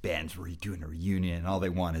 the band's doing a reunion and all they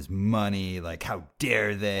want is money, like how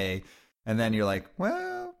dare they? And then you're like,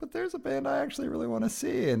 well, but there's a band I actually really want to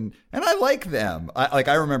see, and I like them.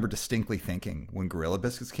 I remember distinctly thinking when Gorilla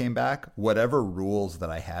Biscuits came back, whatever rules that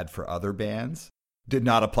I had for other bands did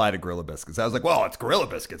not apply to Gorilla Biscuits. I was like, well, it's Gorilla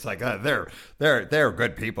Biscuits. Like they're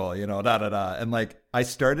good people, da da da. And like I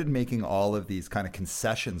started making all of these kind of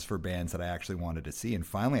concessions for bands that I actually wanted to see, and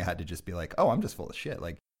finally I had to just be like, oh, I'm just full of shit.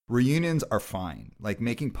 Like reunions are fine. Like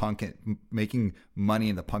making money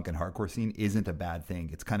in the punk and hardcore scene isn't a bad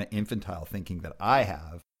thing. It's kind of infantile thinking that I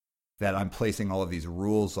have, that I'm placing all of these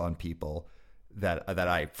rules on people that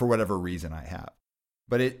I, for whatever reason, I have.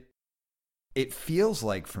 But it feels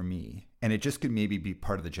like for me, and it just could maybe be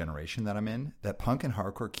part of the generation that I'm in, that punk and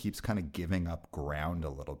hardcore keeps kind of giving up ground a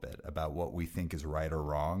little bit about what we think is right or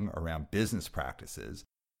wrong around business practices.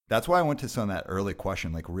 That's why I went to some of that early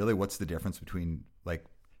question, like really what's the difference between like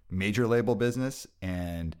major label business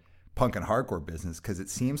and punk and hardcore business? Because it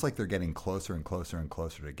seems like they're getting closer and closer and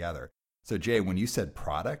closer together. So Jay, when you said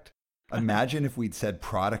product, imagine if we'd said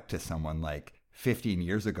product to someone like 15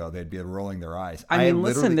 years ago, they'd be rolling their eyes. I mean,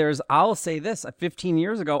 listen, I'll say this. 15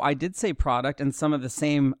 years ago, I did say product, and some of the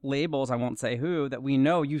same labels, I won't say who, that we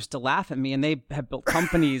know used to laugh at me, and they have built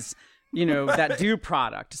companies, that do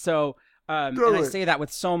product. So, and I say that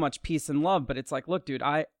with so much peace and love, but it's like, look, dude,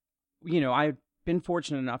 I've been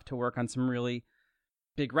fortunate enough to work on some really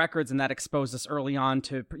big records, and that exposed us early on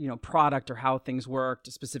to, product or how things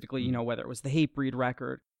worked, specifically, whether it was the Hatebreed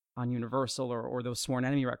record on Universal or those Sworn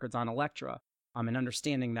Enemy records on Elektra. And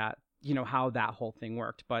understanding that, how that whole thing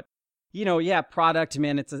worked. But, product,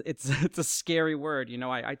 man, it's a scary word.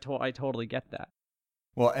 I totally get that.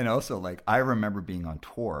 Well, and also, like, I remember being on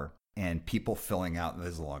tour and people filling out,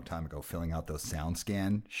 this is a long time ago, filling out those sound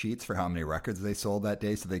scan sheets for how many records they sold that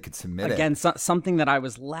day so they could submit it. Again, something that I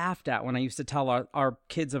was laughed at when I used to tell our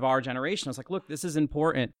kids of our generation. I was like, look, this is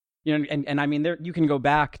important. And I mean, you can go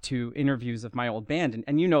back to interviews of my old band,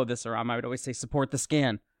 and this, Aram, I would always say, support the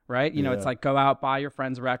scan. Right? It's like, go out, buy your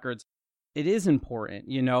friends' records. It is important,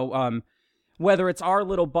 whether it's our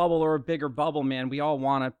little bubble or a bigger bubble, man, we all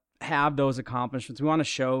want to have those accomplishments. We want to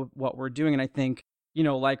show what we're doing. And I think,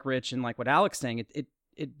 like Rich and like what Alex saying, it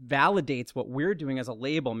validates what we're doing as a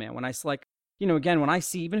label, man. When I select, again, when I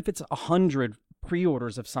see, even if it's 100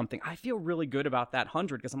 pre-orders of something, I feel really good about that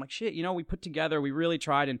 100 because I'm like, shit, we put together, we really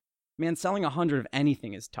tried. And man, selling 100 of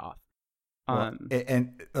anything is tough. Well,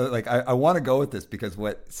 I want to go with this because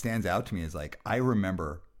what stands out to me is like I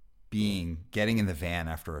remember getting in the van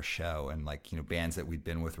after a show and like bands that we'd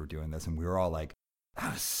been with were doing this and we were all like,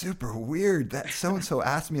 that was super weird that so and so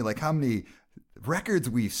asked me like how many records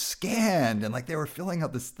we've scanned and like they were filling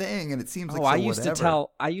out this thing and it seems like I used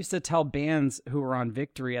to tell bands who were on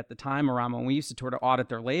Victory at the time around when we used to tour to audit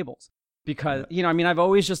their labels because I've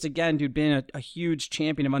always just been a huge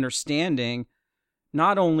champion of understanding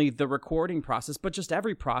not only the recording process, but just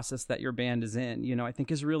every process that your band is in, I think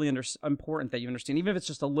is really important that you understand, even if it's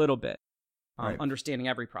just a little bit, right. Understanding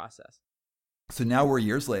every process. So now we're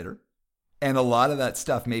years later, and a lot of that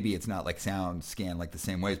stuff, maybe it's not like sound scan like the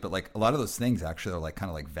same ways, but like a lot of those things actually are like kind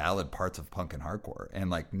of like valid parts of punk and hardcore and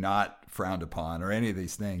like not frowned upon or any of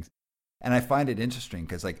these things. And I find it interesting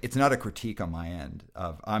because like it's not a critique on my end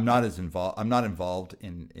of I'm not involved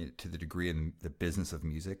in to the degree in the business of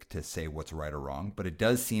music to say what's right or wrong, but it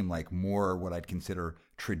does seem like more what I'd consider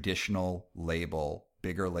traditional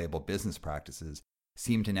bigger label business practices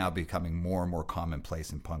seem to now be becoming more and more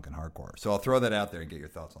commonplace in punk and hardcore. So I'll throw that out there and get your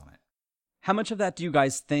thoughts on it. How much of that do you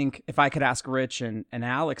guys think, if I could ask Rich and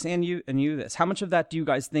Alex and you this, how much of that do you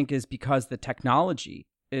guys think is because the technology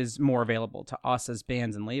is more available to us as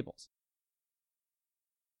bands and labels?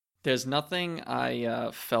 There's nothing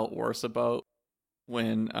I felt worse about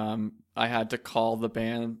when I had to call the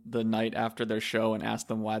band the night after their show and ask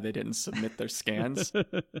them why they didn't submit their scans.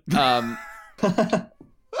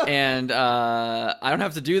 And I don't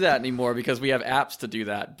have to do that anymore because we have apps to do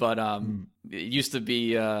that. But it used to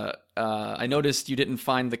be, I noticed you didn't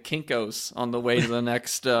find the Kinkos on the way to the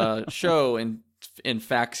next show and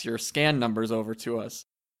fax your scan numbers over to us.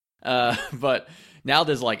 But now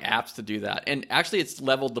there's like apps to do that. And actually it's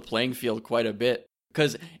leveled the playing field quite a bit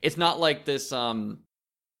because it's not like this,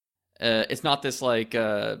 it's not this like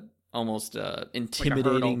almost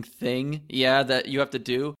intimidating thing. Yeah. That you have to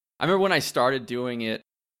do. I remember when I started doing it,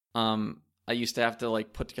 I used to have to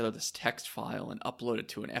like put together this text file and upload it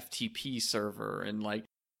to an FTP server. And like,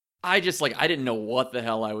 I didn't know what the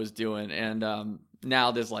hell I was doing. And,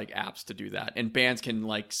 now there's like apps to do that and bands can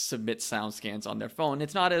like submit sound scans on their phone.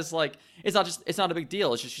 It's not as like, it's not a big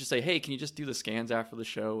deal. It's just you say, hey, can you just do the scans after the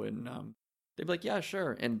show? And, they'd be like, yeah,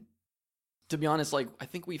 sure. And to be honest, like, I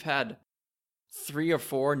think we've had 3 or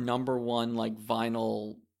 4 number one, like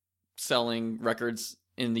vinyl selling records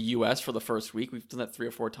in the US for the first week. We've done that 3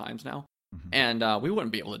 or 4 times now. Mm-hmm. And we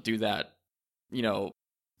wouldn't be able to do that, I don't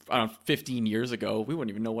know, 15 years ago. We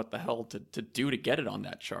wouldn't even know what the hell to do to get it on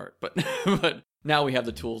that chart. But but now we have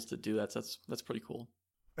the tools to do that. So that's pretty cool.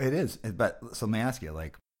 It is. But so let me ask you,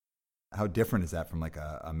 like, how different is that from like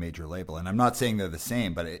a major label? And I'm not saying they're the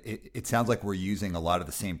same, but it sounds like we're using a lot of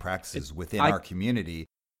the same practices within our community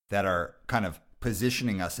that are kind of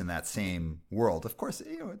positioning us in that same world. Of course,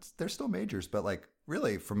 they're still majors, but like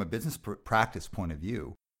really from a business practice point of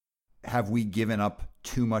view, have we given up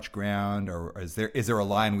too much ground, or is there a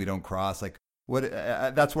line we don't cross? Like what?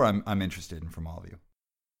 That's where I'm interested in from all of you.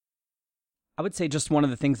 I would say just one of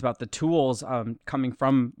the things about the tools coming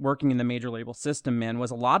from working in the major label system, man,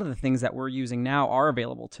 was a lot of the things that we're using now are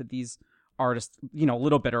available to these artists, a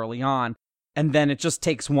little bit early on. And then it just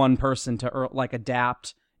takes one person to like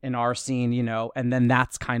adapt in our scene, and then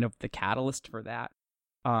that's kind of the catalyst for that.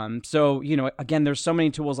 So, again, there's so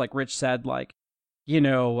many tools like Rich said, like,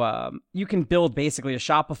 you can build basically a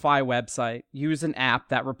Shopify website, use an app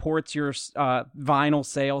that reports your vinyl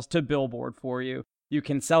sales to Billboard for you. You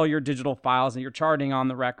can sell your digital files and you're charting on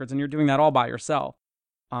the records and you're doing that all by yourself.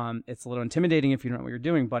 It's a little intimidating if you don't know what you're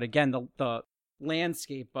doing. But again, the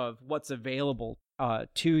landscape of what's available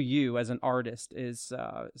to you as an artist is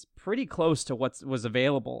pretty close to what was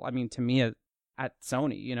available. I mean, to me at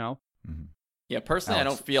Sony, Mm-hmm. Yeah, personally,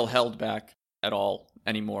 Alex. I don't feel held back at all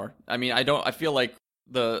anymore. I mean, I feel like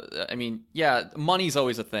money's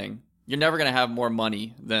always a thing. You're never going to have more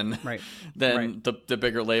money than the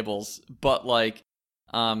bigger labels. But like,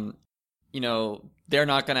 they're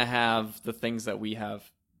not going to have the things that we have,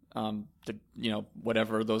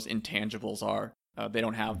 whatever those intangibles are. They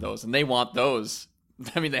don't have those, and they want those.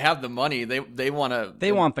 I mean, they have the money. They want to.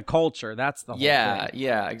 They want the culture. That's the whole thing.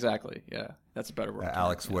 Yeah, exactly. Yeah, that's a better word.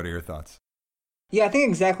 Alex, what are your thoughts? Yeah, I think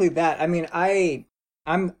exactly that. I mean,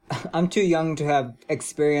 I'm too young to have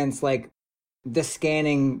experienced like the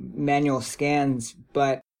scanning manual scans,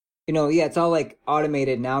 but it's all like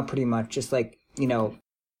automated now, pretty much. Just like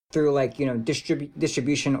through like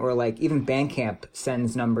distribution, or like even Bandcamp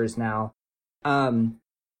sends numbers now.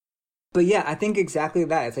 But yeah, I think exactly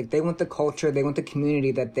that. It's like they want the culture, they want the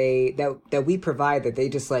community that we provide. That they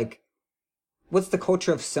just like, what's the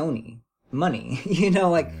culture of Sony? Money,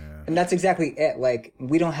 And that's exactly it. Like,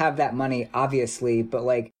 we don't have that money, obviously, but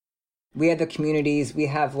like, we have the communities. We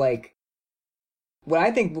have like, what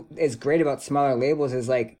I think is great about smaller labels is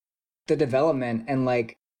like the development, and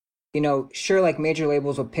like, sure, like major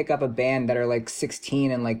labels will pick up a band that are like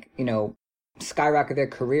 16 and like, skyrocket their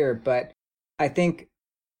career. But I think,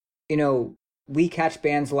 we catch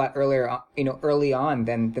bands a lot earlier, early on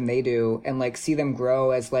than they do, and like see them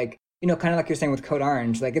grow as like, kind of like you're saying with Code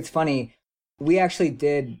Orange. Like, it's funny. We actually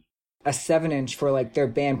did a 7-inch for like their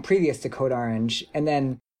band previous to Code Orange, and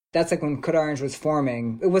then that's like when Code Orange was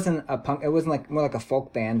forming. It wasn't a punk, it wasn't like more like a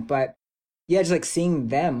folk band, but yeah, just like seeing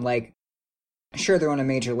them, like, sure, they're on a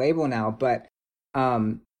major label now, but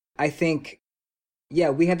I think,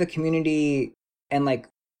 yeah, we have the community, and like,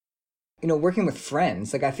 working with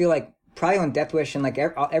friends. Like, I feel like probably on Death Wish and like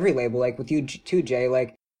every label, like with you too, Jay,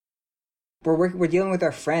 like we're dealing with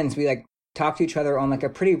our friends. We like talk to each other on like a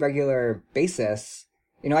pretty regular basis.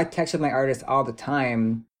 I text with my artists all the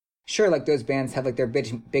time. Sure, like those bands have like their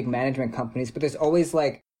big management companies, but there's always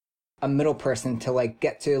like a middle person to like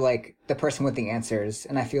get to like the person with the answers.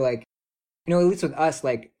 And I feel like, at least with us,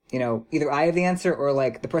 like, either I have the answer or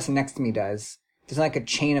like the person next to me does. There's not like a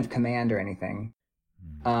chain of command or anything.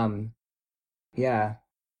 Yeah.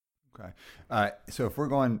 Okay. So if we're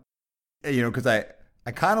going, because I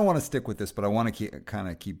kind of want to stick with this, but I want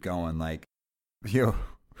to keep going. Like,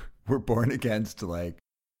 we're born against like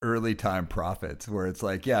early time prophets, where it's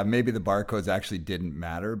like, yeah, maybe the barcodes actually didn't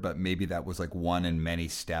matter, but maybe that was like one in many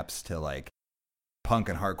steps to like punk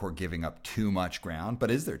and hardcore giving up too much ground.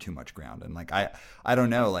 But is there too much ground? And like, I don't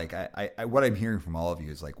know. Like, I what I'm hearing from all of you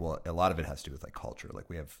is like, well, a lot of it has to do with like culture. Like,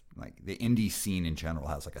 we have like the indie scene in general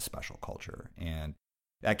has like a special culture, and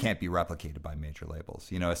that can't be replicated by major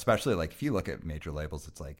labels. Especially like if you look at major labels,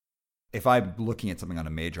 it's like, if I'm looking at something on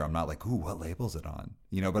a major, I'm not like, ooh, what label's it on?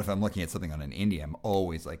 But if I'm looking at something on an indie, I'm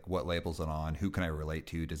always like, what label's it on? Who can I relate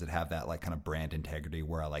to? Does it have that like kind of brand integrity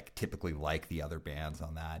where I like typically like the other bands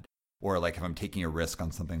on that? Or like if I'm taking a risk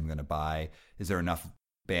on something I'm going to buy, is there enough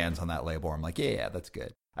bands on that label where I'm like, yeah, that's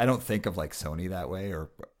good. I don't think of like Sony that way, or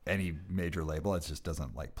any major label. It just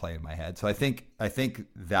doesn't like play in my head. So I think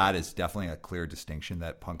that is definitely a clear distinction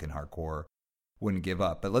that punk and hardcore wouldn't give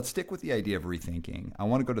up. But let's stick with the idea of rethinking. I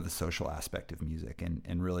want to go to the social aspect of music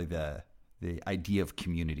and really the idea of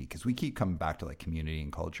community, because we keep coming back to like community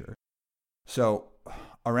and culture. So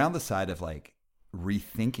around the side of like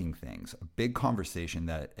rethinking things. A big conversation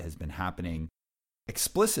that has been happening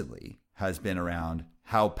explicitly has been around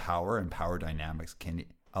how power and power dynamics can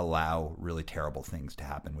allow really terrible things to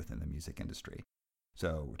happen within the music industry.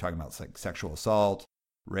 So we're talking about like sexual assault,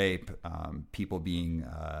 rape, people being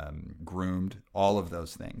groomed, all of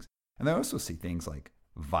those things. And I also see things like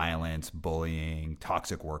violence, bullying,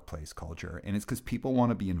 toxic workplace culture. And it's because people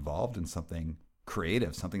want to be involved in something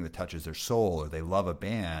creative, something that touches their soul, or they love a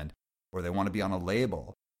band, or they want to be on a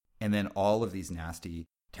label. And then all of these nasty,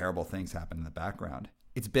 terrible things happen in the background.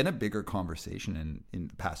 It's been a bigger conversation in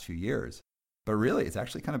the past few years, but really it's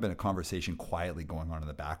actually kind of been a conversation quietly going on in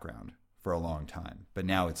the background for a long time. But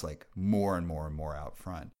now it's like more and more and more out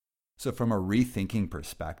front. So from a rethinking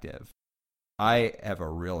perspective, I have a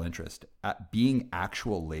real interest at being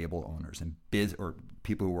actual label owners and or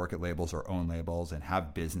people who work at labels or own labels and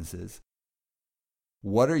have businesses.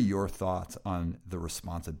 What are your thoughts on the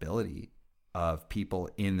responsibility of people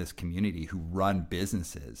in this community who run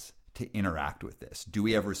businesses to interact with this? Do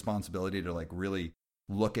we have a responsibility to like really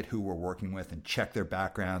look at who we're working with and check their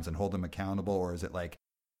backgrounds and hold them accountable? Or is it like,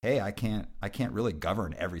 hey, I can't really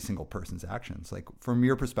govern every single person's actions? Like, from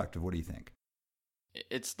your perspective, what do you think?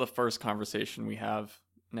 It's the first conversation we have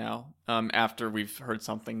now, after we've heard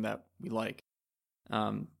something that we like.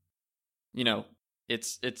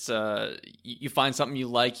 It's you find something you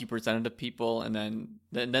like, you present it to people, and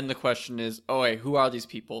then the question is, oh, hey, who are these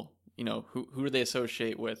people? Who do they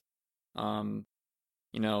associate with? What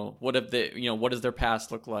have they, what does their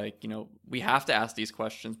past look like? We have to ask these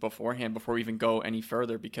questions beforehand before we even go any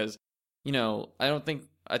further, because,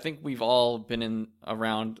 I think we've all been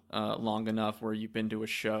around long enough where you've been to a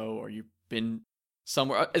show or you've been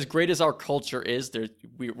somewhere. As great as our culture is,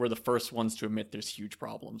 we're the first ones to admit there's huge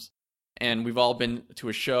problems. And we've all been to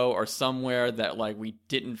a show or somewhere that like we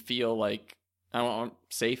didn't feel like, I don't know,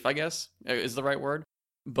 safe, I guess is the right word.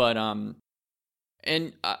 But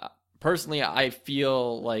personally, I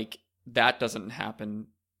feel like that doesn't happen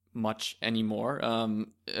much anymore. Going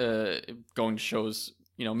to shows,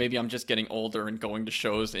 maybe I'm just getting older and going to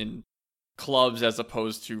shows in clubs as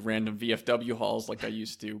opposed to random VFW halls like I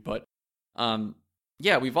used to. But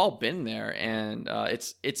yeah, we've all been there, and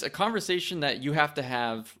it's a conversation that you have to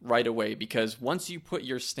have right away, because once you put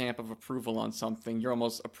your stamp of approval on something, you're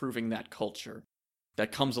almost approving that culture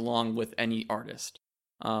that comes along with any artist.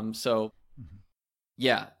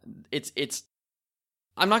 Yeah, it's.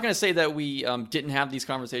 I'm not going to say that we didn't have these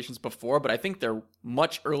conversations before, but I think they're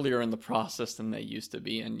much earlier in the process than they used to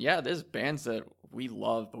be. And yeah, there's bands that we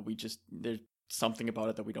love, but there's something about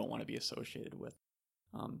it that we don't want to be associated with.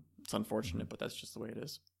 It's unfortunate, but that's just the way it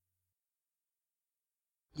is.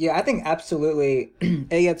 Yeah, I think absolutely.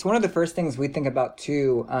 It's one of the first things we think about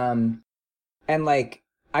too. And like,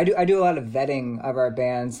 I do a lot of vetting of our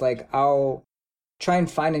bands. Like, I'll try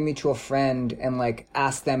and find a mutual friend and like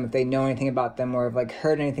ask them if they know anything about them or have like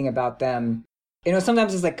heard anything about them.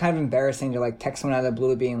 Sometimes it's like kind of embarrassing to like text someone out of the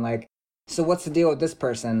blue being like, so what's the deal with this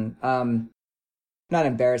person? Not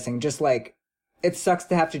embarrassing, just like, it sucks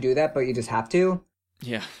to have to do that, but you just have to.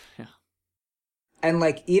 Yeah. And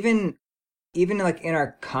like, even like in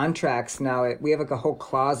our contracts now, we have like a whole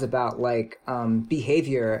clause about like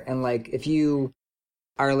behavior, and like if you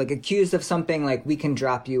are like accused of something, like we can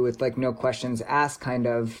drop you with like no questions asked kind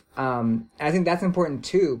of. I think that's important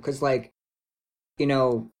too, because like,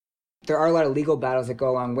 there are a lot of legal battles that go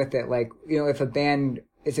along with it. Like, if a band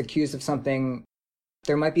is accused of something,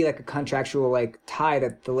 there might be like a contractual like tie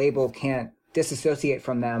that the label can't disassociate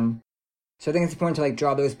from them. So I think it's important to like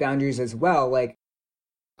draw those boundaries as well. Like,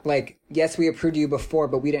 yes, we approved you before,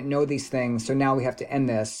 but we didn't know these things, so now we have to end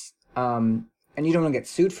this. And you don't want to get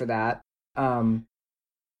sued for that.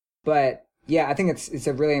 But yeah, I think it's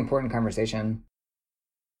a really important conversation.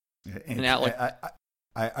 And Alec,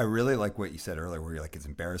 I really like what you said earlier, where you're like, it's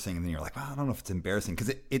embarrassing, and then you're like, well, I don't know if it's embarrassing,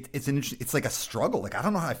 because it's like a struggle. Like, I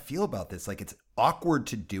don't know how I feel about this. Like, it's awkward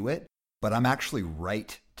to do it, but I'm actually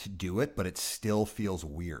right to do it, but it still feels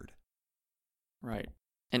weird. Right.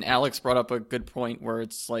 And Alex brought up a good point where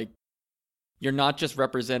it's like, you're not just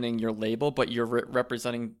representing your label, but you're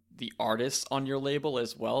representing the artists on your label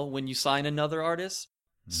as well when you sign another artist.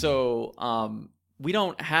 Mm-hmm. So we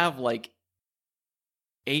don't have like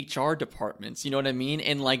HR departments, you know what I mean?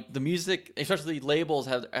 And like the music, especially labels,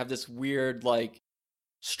 have this weird like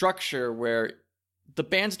structure where the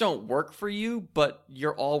bands don't work for you, but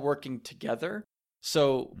you're all working together.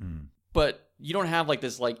 So, but you don't have like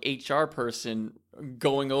this like HR person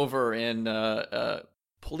going over and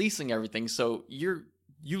policing everything. So you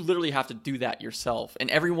literally have to do that yourself,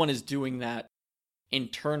 and everyone is doing that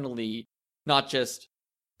internally, not just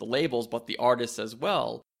the labels but the artists as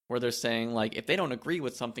well. where they're saying like if they don't agree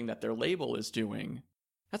with something that their label is doing,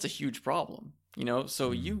 that's a huge problem.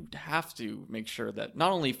 So you have to make sure that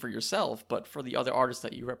not only for yourself, but for the other artists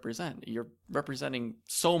that you represent, you're representing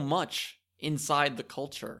so much inside the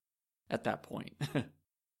culture at that point.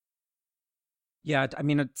 Yeah, I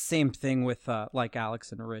mean, same thing with like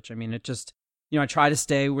Alex and Rich. I mean, it just, I try to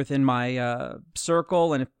stay within my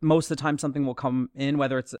circle, and if, most of the time something will come in,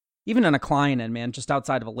 whether it's even on a client end, man, just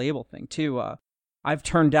outside of a label thing too. I've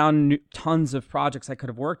turned down tons of projects I could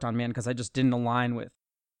have worked on, man, because I just didn't align with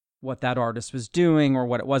what that artist was doing or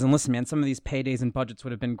what it was. And listen, man, some of these paydays and budgets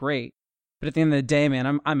would have been great, but at the end of the day,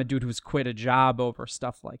 man, I'm a dude who's quit a job over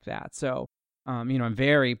stuff like that. So, I'm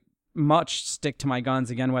very much stick to my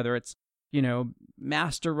guns again, whether it's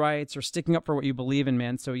master rights or sticking up for what you believe in,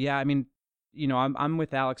 man. So yeah, I mean, I'm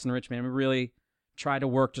with Alex and Rich, man. We really try to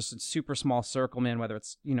work just a super small circle, man, whether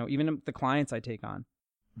it's, even the clients I take on.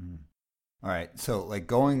 Mm. All right. So like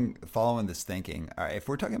following this thinking, all right, if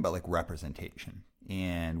we're talking about like representation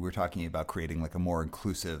and we're talking about creating like a more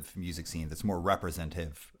inclusive music scene that's more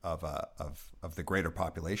representative of the greater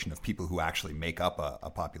population of people who actually make up a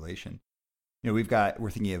population, we're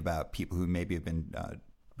thinking about people who maybe have been,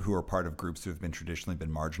 who are part of groups who have been traditionally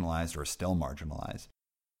been marginalized or still marginalized.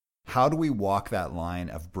 How do we walk that line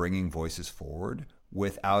of bringing voices forward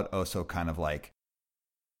without also kind of like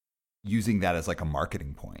using that as like a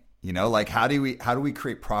marketing point? Like how do we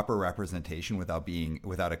create proper representation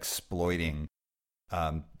without exploiting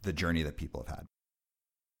the journey that people have had?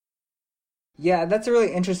 Yeah, that's a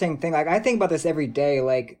really interesting thing. Like I think about this every day,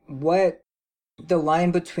 like what the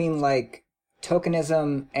line between like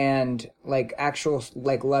tokenism and like actual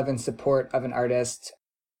like love and support of an artist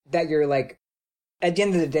that you're like at the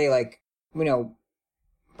end of the day, like,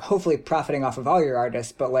 hopefully profiting off of all your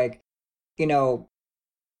artists, but like,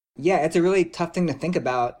 yeah, it's a really tough thing to think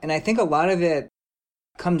about. And I think a lot of it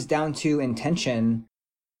comes down to intention.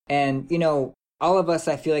 And, all of us,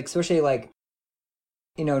 I feel like, especially like,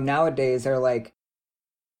 nowadays are like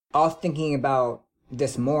all thinking about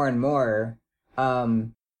this more and more.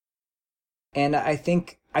 And I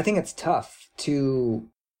think it's tough to,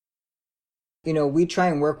 we try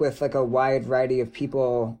and work with like a wide variety of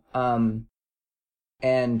people. And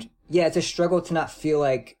yeah, it's a struggle to not feel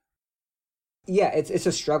like, yeah, it's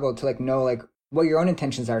a struggle to like know like what your own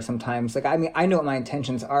intentions are sometimes. Like, I mean, I know what my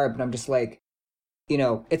intentions are, but I'm just like,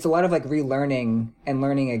 it's a lot of like relearning and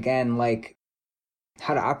learning again, like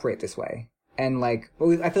how to operate this way. And like,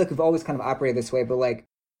 I feel like we've always kind of operated this way, but like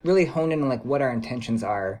really hone in on like what our intentions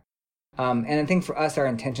are. And I think for us, our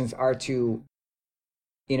intentions are to,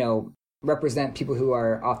 represent people who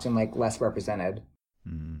are often like less represented.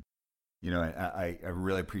 Mm-hmm. I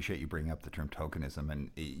really appreciate you bringing up the term tokenism,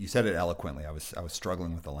 and you said it eloquently. I was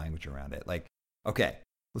struggling with the language around it. Like, okay,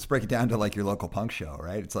 let's break it down to like your local punk show,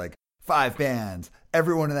 right? It's like 5 bands,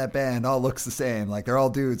 everyone in that band all looks the same. Like they're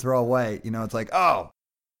all dudes, they're all white. It's like, oh,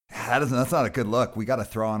 that's not a good look. We got to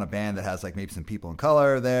throw on a band that has like maybe some people in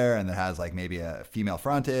color there, and that has like maybe a female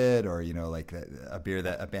fronted, or like a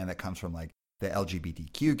band that comes from like the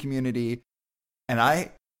LGBTQ community.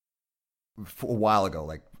 And for a while ago,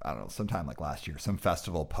 like, I don't know, sometime like last year, some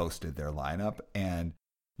festival posted their lineup, and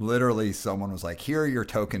literally someone was like, here are your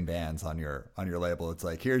token bands on your label. It's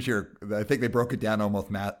like, I think they broke it down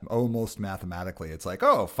almost mathematically. It's like,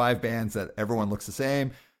 5 bands that everyone looks the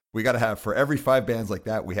same. We got to have, for every 5 bands like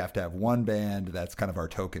that, we have to have one band that's kind of our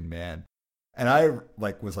token band. And I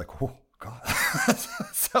like was like, oh God,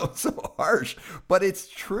 so harsh, but it's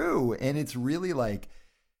true. And it's really like,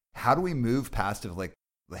 how do we move past of like,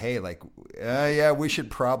 hey, like, yeah, we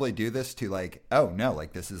should probably do this, to like, oh no,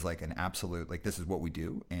 like this is like an absolute, like this is what we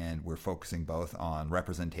do, and we're focusing both on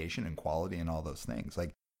representation and quality and all those things.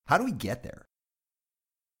 Like, how do we get there?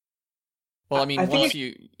 Well, I mean, once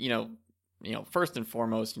first and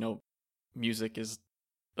foremost, music is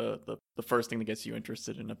the first thing that gets you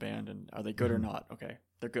interested in a band, and are they good or not? Okay,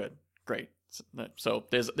 they're good, great. So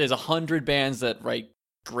there's 100 bands that write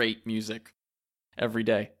great music every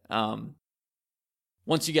day.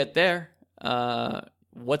 Once you get there,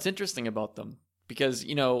 what's interesting about them? Because,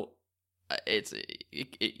 it's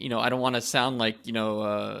I don't want to sound like,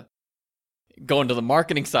 going to the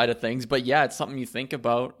marketing side of things, but yeah, it's something you think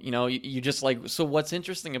about. You just like, so what's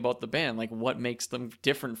interesting about the band? Like, what makes them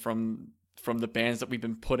different from the bands that we've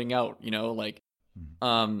been putting out? And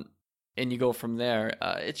you go from there.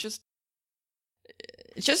 It's just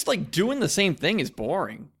like doing the same thing is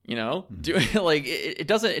boring, Mm-hmm. Like it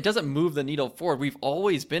doesn't move the needle forward. We've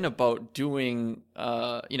always been about doing,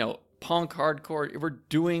 punk, hardcore. We're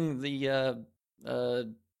doing the, I'm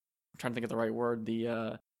trying to think of the right word,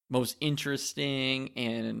 the most interesting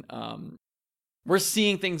and we're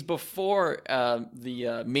seeing things before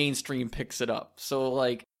the mainstream picks it up. So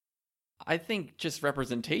like, I think just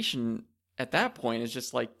representation at that point is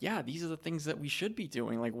just like, yeah, these are the things that we should be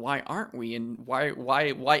doing. Like, why aren't we? And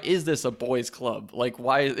why is this a boys' club? Like,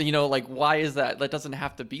 why, like, why is that? That doesn't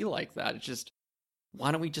have to be like that. It's just,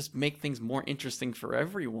 why don't we just make things more interesting for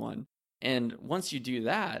everyone? And once you do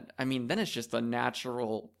that, I mean, then it's just a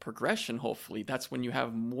natural progression. Hopefully, that's when you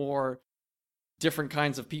have more different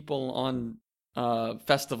kinds of people on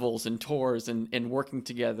festivals and tours and working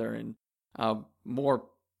together, and more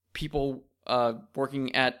people working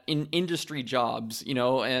in industry jobs,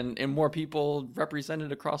 and more people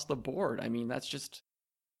represented across the board. I mean, that's just,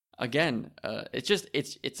 again,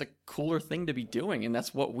 it's a cooler thing to be doing, and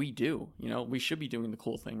that's what we do. We should be doing the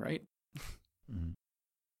cool thing, right? Mm-hmm.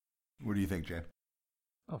 What do you think, Jay?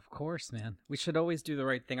 Of course, man. We should always do the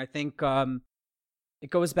right thing. I think it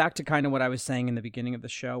goes back to kind of what I was saying in the beginning of the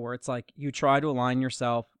show, where it's like you try to align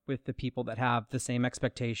yourself with the people that have the same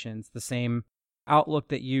expectations, the same outlook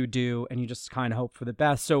that you do, and you just kind of hope for the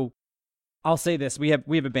best. So I'll say this: we have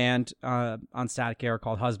a band on Static Air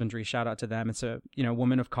called Husbandry. Shout out to them. It's a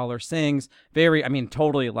woman of color sings.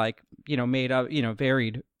 Totally like made up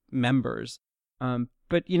varied members.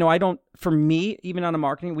 But I don't. For me, even on a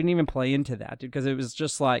marketing, we didn't even play into that, dude, because it was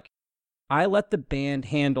just like I let the band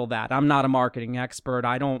handle that. I'm not a marketing expert.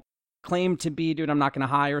 I don't claim to be, dude. I'm not going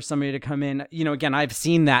to hire somebody to come in. Again, I've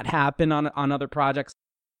seen that happen on other projects.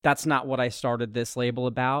 That's not what I started this label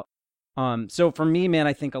about. So for me, man,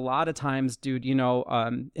 I think a lot of times, dude, in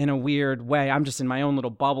a weird way, I'm just in my own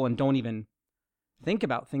little bubble and don't even think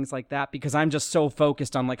about things like that because I'm just so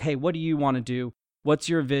focused on like, hey, what do you want to do? What's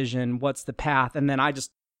your vision? What's the path? And then I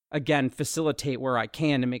just, again, facilitate where I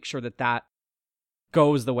can to make sure that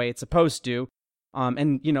goes the way it's supposed to.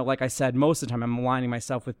 And like I said, most of the time I'm aligning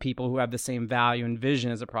myself with people who have the same value and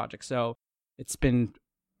vision as a project. So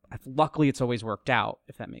luckily it's always worked out,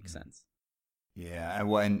 if that makes sense. Yeah,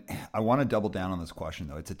 and I want to double down on this question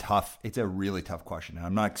though. It's a really tough question, and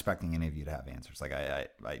I'm not expecting any of you to have answers. Like I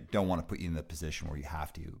don't want to put you in the position where you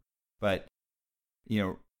have to. But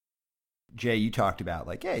Jay, you talked about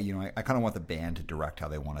like, hey, I kind of want the band to direct how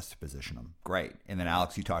they want us to position them. Great. And then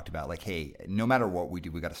Alex, you talked about like, hey, no matter what we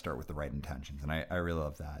do, we got to start with the right intentions, and I really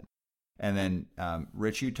love that. And then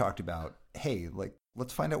Rich, you talked about, hey, like,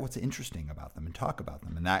 let's find out what's interesting about them and talk about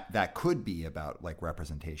them. And that could be about like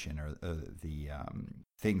representation or the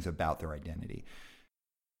things about their identity.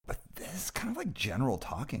 But this is kind of like general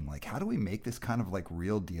talking. Like, how do we make this kind of like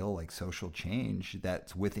real deal, like social change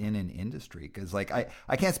that's within an industry? Because like,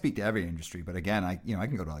 I can't speak to every industry, but again, I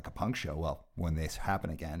can go to like a punk show, well, when they happen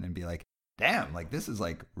again, and be like, damn, like this is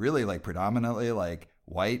like really like predominantly like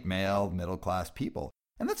white, male, middle-class people.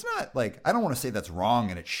 And that's not like, I don't want to say that's wrong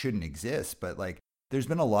and it shouldn't exist, but like, there's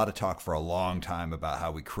been a lot of talk for a long time about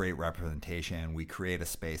how we create representation, we create a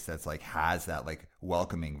space that's like has that like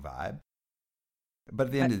welcoming vibe. But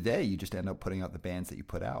at the end of the day, you just end up putting out the bands that you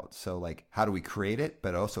put out. So like, how do we create it?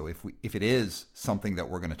 But also if it is something that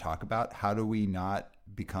we're going to talk about, how do we not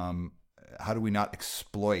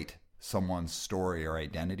exploit someone's story or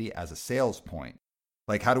identity as a sales point?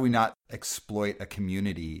 Like, how do we not exploit a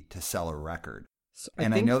community to sell a record? I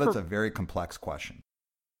know that's a very complex question.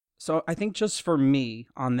 So I think just for me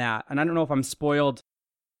on that, and I don't know if I'm spoiled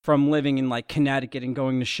from living in like Connecticut and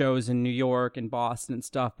going to shows in New York and Boston and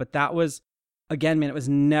stuff, but that was, again, man, it was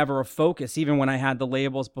never a focus. Even when I had the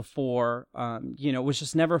labels before, it was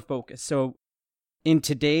just never a focus. So in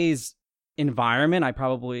today's environment,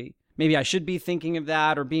 maybe I should be thinking of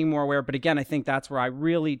that or being more aware. But again, I think that's where I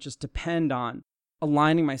really just depend on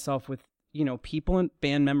aligning myself with, people and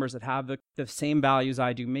band members that have the same values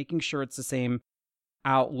I do, making sure it's the same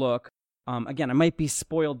outlook. Again, I might be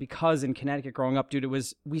spoiled because in Connecticut growing up, dude,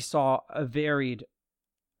 we saw a varied,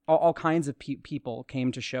 all kinds of people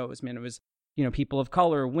came to shows, man. It was, people of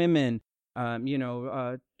color, women,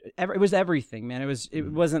 it was everything, man.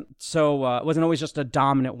 It wasn't so, it wasn't always just a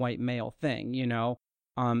dominant white male thing, So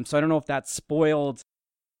I don't know if that spoiled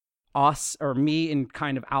us or me in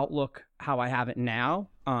kind of outlook, how I have it now.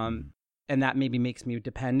 And that maybe makes me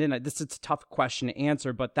dependent. This is a tough question to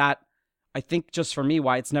answer, but that, I think just for me,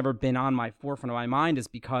 why it's never been on my forefront of my mind is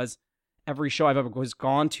because every show I've ever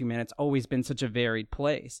gone to, man, it's always been such a varied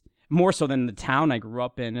place. More so than the town I grew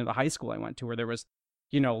up in and the high school I went to, where there was,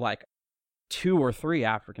 like 2 or 3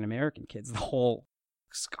 African-American kids, the whole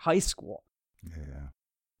high school.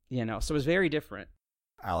 Yeah. So it was very different.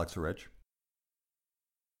 Alex or Rich?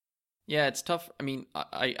 Yeah, it's tough. I mean,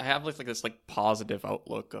 I have like this like positive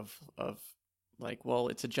outlook of like, well,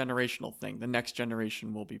 it's a generational thing. The next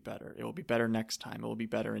generation will be better. It will be better next time. It will be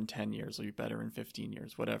better in 10 years. It will be better in 15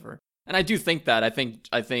 years, whatever. And I do think that. I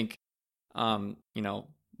think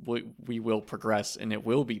we will progress and it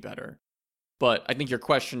will be better. But I think your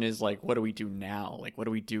question is like, what do we do now? Like, what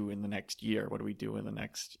do we do in the next year? What do we do in the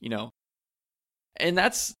next, And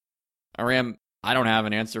that's, Aram, I don't have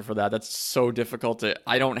an answer for that. That's so difficult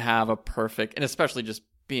I don't have a perfect, and especially just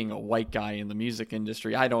being a white guy in the music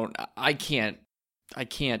industry, I can't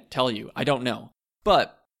tell you. I don't know.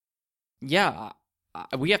 But yeah,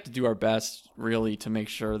 we have to do our best really to make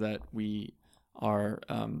sure that we are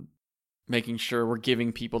making sure we're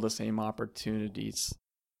giving people the same opportunities,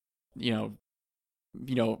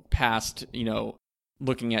 past,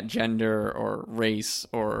 looking at gender or race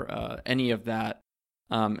or any of that.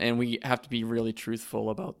 And we have to be really truthful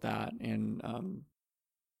about that. And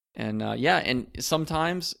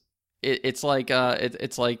sometimes it's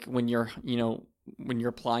like when you're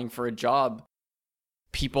applying for a job,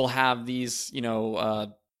 people have these,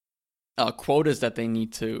 quotas that they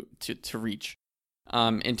need to reach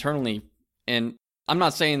internally. And I'm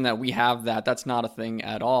not saying that we have that. That's not a thing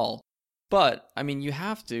at all. But, I mean, you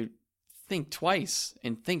have to think twice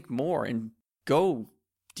and think more and go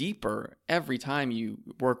deeper every time you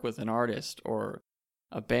work with an artist or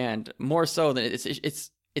a band. More so than it's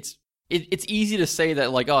easy to say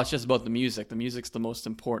that, like, oh, it's just about the music. The music's the most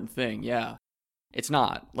important thing. Yeah, it's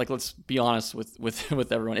not. Like, let's be honest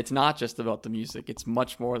with everyone. It's not just about the music. It's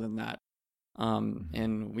much more than that.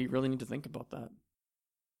 And we really need to think about that.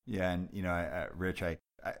 Yeah, and Rich, I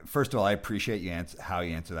first of all, I appreciate how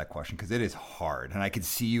you answer that question, because it is hard, and I could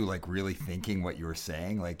see you like really thinking what you were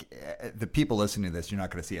saying. Like, the people listening to this, you're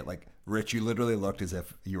not going to see it. Like, Rich, you literally looked as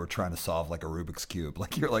if you were trying to solve like a Rubik's cube.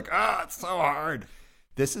 Like, you're like, it's so hard.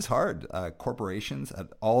 This is hard. Corporations,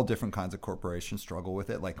 all different kinds of corporations struggle with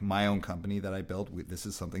it. Like my own company that I built, this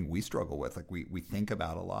is something we struggle with. Like we think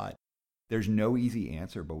about a lot. There's no easy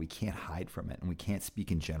answer, but we can't hide from it, and we can't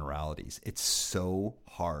speak in generalities. It's so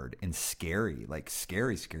hard and scary, like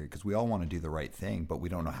scary, because we all want to do the right thing, but we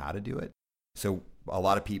don't know how to do it. So a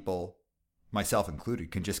lot of people, myself included,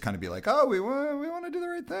 can just kind of be like, oh, we want to do the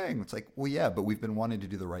right thing. It's like, well, yeah, but we've been wanting to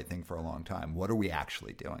do the right thing for a long time. What are we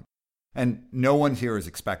actually doing? And no one here is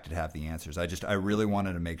expected to have the answers. I really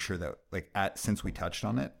wanted to make sure that, since we touched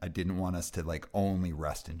on it, I didn't want us to like only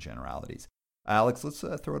rest in generalities. Alex, let's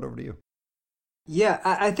throw it over to you. Yeah,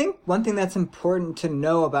 I think one thing that's important to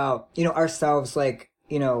know about, ourselves, like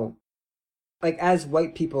as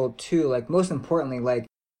white people too, like most importantly, like,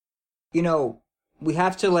 we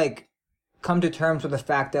have to like come to terms with the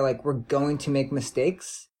fact that like we're going to make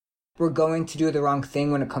mistakes. We're going to do the wrong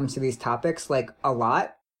thing when it comes to these topics, like a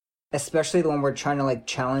lot, especially when we're trying to like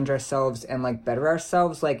challenge ourselves and like better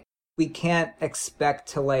ourselves. Like we can't expect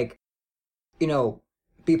to like,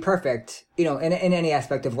 be perfect, in any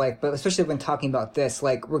aspect of life, but especially when talking about this,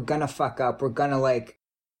 like we're gonna fuck up. We're gonna like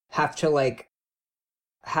have to like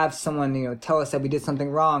have someone, tell us that we did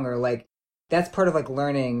something wrong, or like that's part of like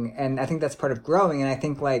learning. And I think that's part of growing. And I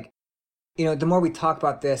think like, the more we talk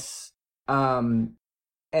about this, and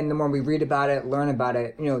the more we read about it, learn about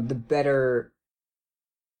it, the better,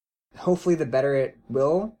 hopefully the better it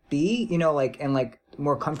will be, and like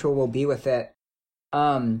more comfortable we'll be with it.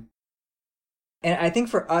 And I think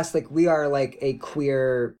for us, like, we are, like, a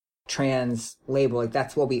queer trans label. Like,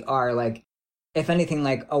 that's what we are. Like, if anything,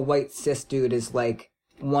 like, a white cis dude is, like,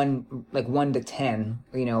 1 to 10,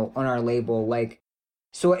 on our label. Like,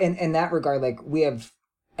 so in that regard, like, we have,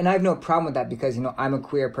 and I have no problem with that because, I'm a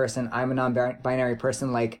queer person. I'm a non-binary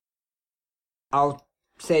person. Like, I'll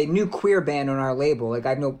say new queer band on our label. Like, I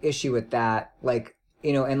have no issue with that. Like,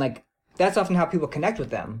 and, like, that's often how people connect with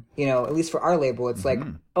them, at least for our label. It's like,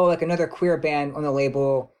 oh, like another queer band on the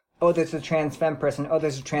label. Oh, there's a trans femme person. Oh,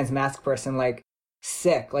 there's a trans masc person. Like,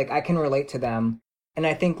 sick. Like, I can relate to them. And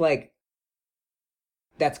I think, like,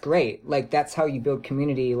 that's great. Like, that's how you build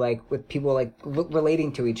community, like, with people, like,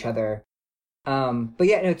 relating to each other. But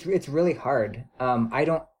yeah, no, it's really hard. I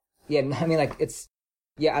don't have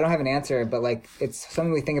an answer, but, like, it's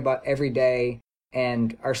something we think about every day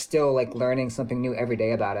and are still, like, learning something new every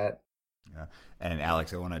day about it. Yeah. And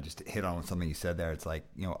Alex, I want to just hit on something you said there. It's like,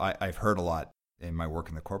 I've heard a lot in my work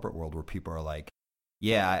in the corporate world where people are like,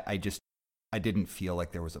 yeah, I didn't feel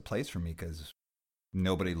like there was a place for me because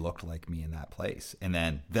nobody looked like me in that place. And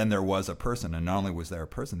then there was a person, and not only was there a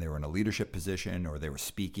person, they were in a leadership position, or they were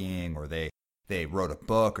speaking, or they wrote a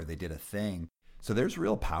book, or they did a thing. So there's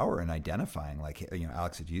real power in identifying, like,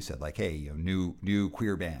 Alex, as you said, like, hey, new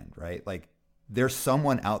queer band, right? Like, there's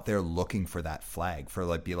someone out there looking for that flag, for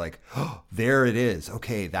like, be like, oh, there it is.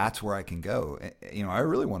 Okay, that's where I can go. I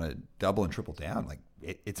really want to double and triple down. Like,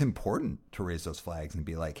 it's important to raise those flags and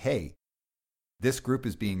be like, hey, this group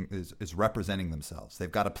is representing themselves.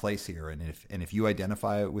 They've got a place here, and if you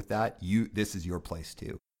identify with that, this is your place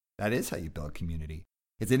too. That is how you build community.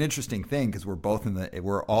 It's an interesting thing because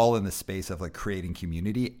we're all in the space of like creating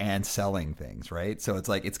community and selling things, right? So it's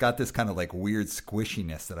like it's got this kind of like weird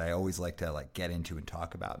squishiness that I always like to like get into and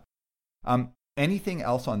talk about. Anything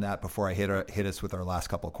else on that before I hit us with our last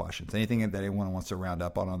couple of questions? Anything that anyone wants to round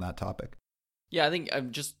up on that topic? Yeah, I think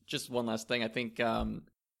just one last thing. I think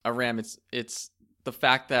Aram, it's the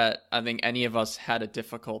fact that I think any of us had a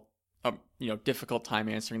difficult time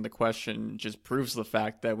answering the question just proves the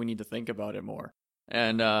fact that we need to think about it more.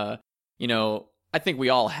 And I think we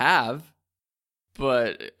all have,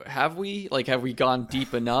 but have we? Like, have we gone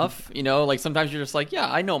deep enough? Like sometimes you're just like, yeah,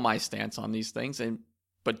 I know my stance on these things,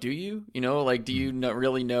 but do you? Like, do you not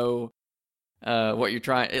really know what you're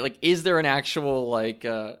trying? Like, is there an actual like?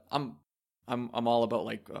 I'm all about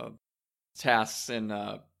like tasks and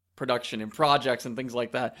production and projects and things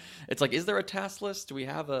like that. It's like, is there a task list? Do we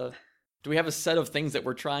have a set of things that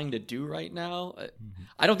we're trying to do right now?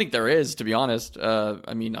 I don't think there is, to be honest.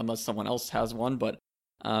 I mean, unless someone else has one, but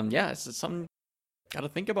it's something got to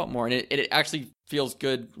think about more. And it actually feels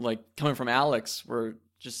good, like coming from Alex, we're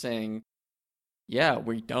just saying, yeah,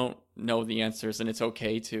 we don't know the answers and it's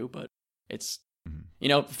okay to, but it's,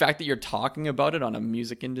 the fact that you're talking about it on a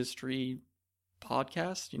music industry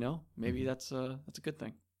podcast, maybe that's a good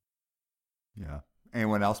thing. Yeah.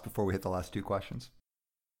 Anyone else before we hit the last two questions?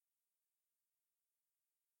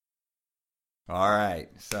 All right.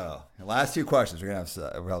 So the last two questions, we'll have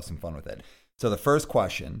some fun with it. So the first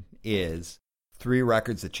question is 3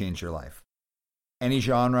 records that changed your life. Any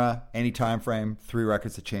genre, any time frame, 3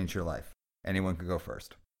 records that changed your life. Anyone can go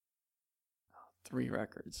first. 3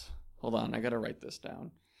 records. Hold on, I got to write this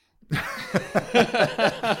down.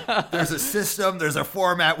 There's a system, there's a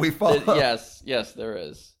format we follow. Yes, there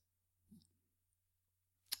is.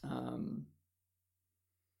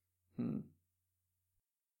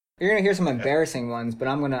 You're gonna hear some embarrassing ones, but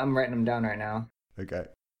I'm writing them down right now. Okay.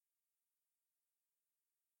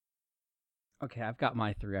 Okay, I've got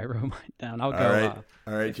my 3. I wrote mine down. I'll go.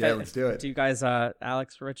 All right, Jay, let's do it. Do you guys,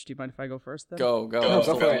 Alex, Rich, do you mind if I go first then? Go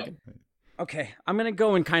for it. Okay, I'm going to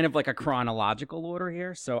go in kind of like a chronological order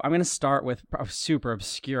here. So I'm going to start with super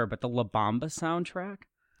obscure, but the La Bamba soundtrack.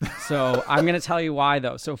 So I'm going to tell you why,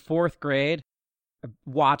 though. So 4th grade, I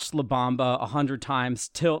watched La Bamba 100 times.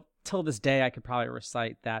 Till this day, I could probably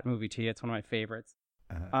recite that movie to you. It's one of my favorites.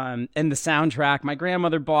 And the soundtrack, my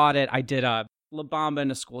grandmother bought it. I did a La Bamba in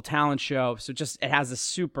a school talent show. So just, it has a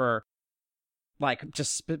super, like,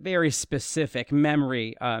 just very specific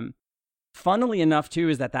memory. Funnily enough, too,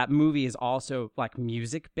 is that movie is also like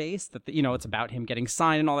music based. That it's about him getting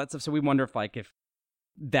signed and all that stuff. So we wonder if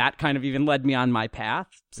that kind of even led me on my path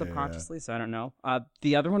subconsciously. Yeah. So I don't know.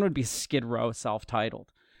 The other one would be Skid Row,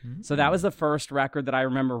 self-titled. Mm-hmm. So that was the first record that I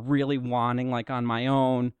remember really wanting, like on my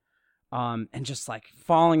own, and just like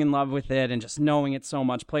falling in love with it and just knowing it so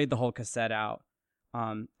much. Played the whole cassette out,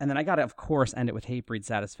 and then I got to, of course, end it with Hate Breed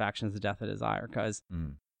Satisfaction is the Death of Desire because.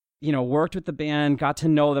 Worked with the band, got to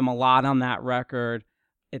know them a lot on that record.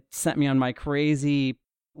 It sent me on my crazy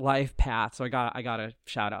life path. So I got to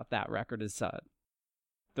shout out that record.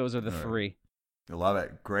 Those are the 3. I love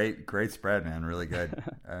it. Great spread, man. Really good.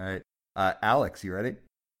 All right. Alex, you ready?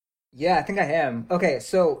 Yeah, I think I am. Okay,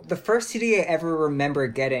 so the first CD I ever remember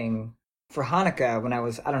getting for Hanukkah when I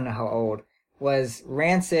was, I don't know how old, was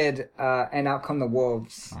Rancid and Out Come the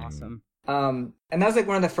Wolves. Awesome. And that was like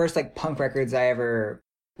one of the first like punk records I ever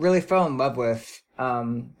really fell in love with.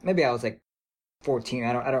 Maybe I was like 14.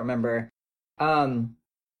 I don't remember. The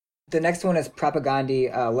next one is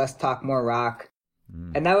Propaganda, Less Talk, More Rock.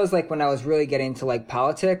 And that was like when I was really getting into like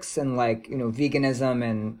politics and like, veganism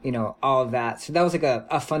and, all of that. So that was like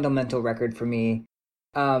a fundamental record for me.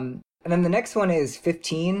 And then the next one is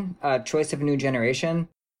 15, Choice of a New Generation.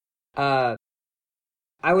 I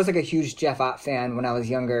was like a huge Jeff Ott fan when I was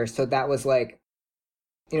younger. So that was like,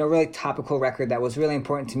 really topical record that was really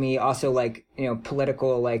important to me. Also like,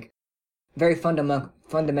 political, like very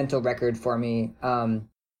fundamental record for me.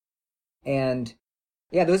 And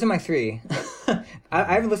yeah, those are my 3.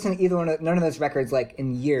 I haven't listened to none of those records like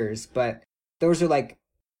in years, but those are like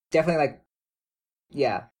definitely like,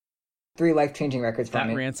 yeah, 3 life-changing records for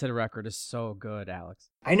me. That Rancid record is so good, Alex.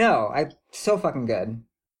 I know. So fucking good.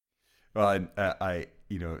 Well, I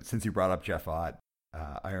since you brought up Jeff Ott,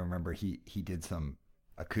 I remember he did some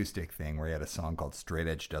acoustic thing where he had a song called Straight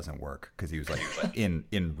Edge Doesn't Work because he was like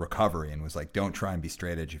in recovery and was like, don't try and be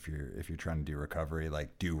straight edge if you're trying to do recovery,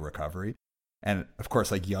 like do recovery. And of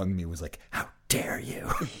course, like young me was like, how dare you?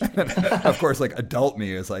 And of course, like adult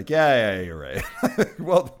me was like, yeah, you're right.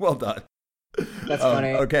 well done. That's funny.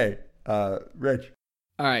 Okay, Rich.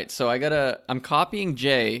 All right, so I'm copying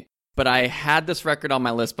Jay, but I had this record on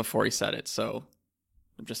my list before he said it, so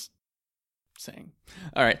I'm just saying.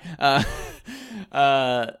 All right.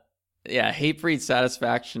 Yeah, Hate Breeds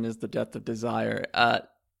Satisfaction is the Death of Desire.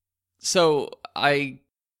 So I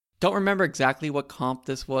don't remember exactly what comp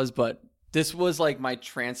this was, but this was like my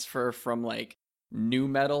transfer from like nu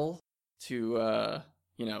metal to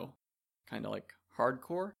kind of like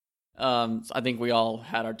hardcore. So I think we all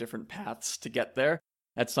had our different paths to get there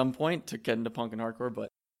at some point to get into punk and hardcore, but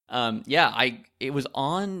it was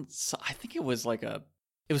on. I think it was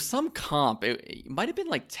some comp. It might have been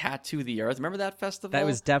like Tattoo the Earth. Remember that festival? That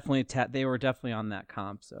was definitely they were definitely on that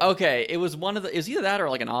comp. So okay, it was it was either that or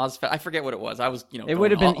like an Ozfest. I forget what it was. I was it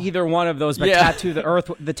would have been either one of those. But Tattoo the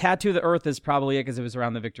Earth, the Tattoo the Earth is probably it because it was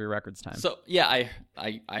around the Victory Records time. So yeah,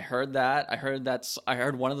 I heard that. I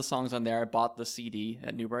heard one of the songs on there. I bought the CD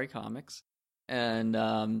at Newbury Comics, and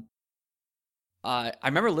I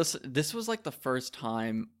remember listening. This was like the first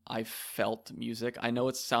time I felt music. I know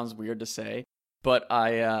it sounds weird to say, but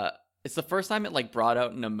it's the first time it like brought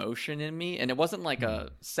out an emotion in me, and it wasn't like a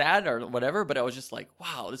sad or whatever, but I was just like,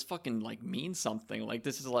 wow, this fucking like means something. Like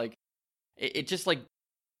this is like, it just like,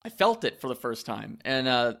 I felt it for the first time,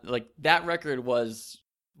 and like that record was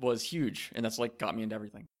huge, and that's like got me into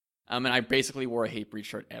everything. And I basically wore a Hate Breed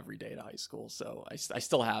shirt every day at high school, so I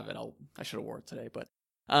still have it. I should have wore it today, but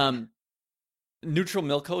Neutral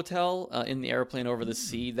Milk Hotel in the Airplane Over the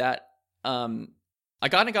Sea, that I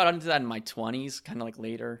kind of got into that in my 20s, kind of like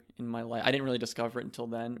later in my life. I didn't really discover it until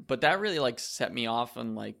then, but that really like set me off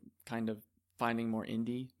on like kind of finding more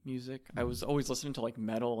indie music. I was always listening to like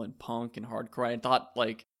metal and punk and hardcore. I thought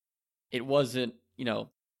like it wasn't,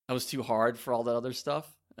 I was too hard for all that other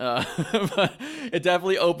stuff. But it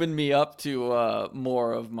definitely opened me up to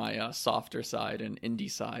more of my softer side and indie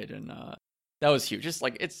side, and that was huge. Just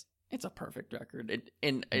like it's a perfect record.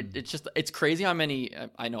 It's crazy how many,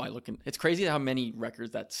 it's crazy how many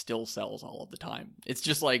records that still sells all of the time. It's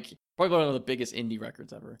just like probably one of the biggest indie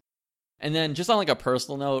records ever. And then just on like a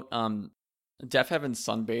personal note, Deaf Heaven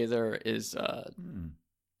Sunbather is,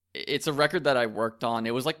 it's a record that I worked on.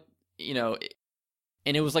 It was like,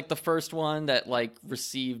 and it was like the first one that like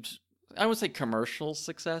received, I would say commercial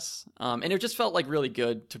success. And it just felt like really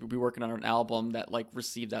good to be working on an album that like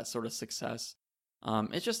received that sort of success.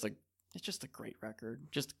 It's just a great record,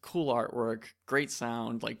 just cool artwork, great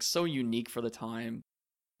sound, like so unique for the time.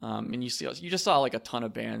 And you just saw like a ton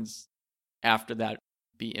of bands after that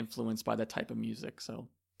be influenced by that type of music. So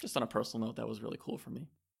just on a personal note, that was really cool for me.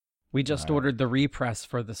 We just ordered the repress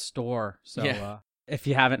for the store. So yeah. If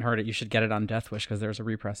you haven't heard it, you should get it on Death Wish because there's a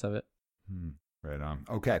repress of it. Right on.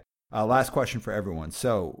 Okay. Last question for everyone.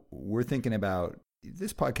 So we're thinking about,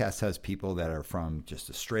 this podcast has people that are from just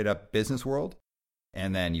a straight up business world.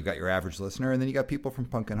 And then you've got your average listener, and then you got people from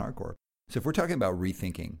punk and hardcore. So if we're talking about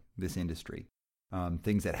rethinking this industry,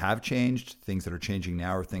 things that have changed, things that are changing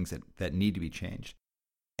now, or things that need to be changed,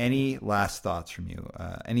 any last thoughts from you?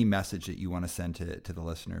 Any message that you want to send to the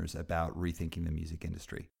listeners about rethinking the music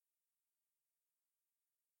industry?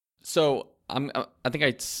 So I think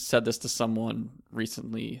I said this to someone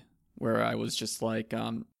recently where I was just like,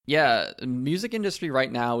 the music industry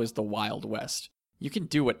right now is the Wild West. You can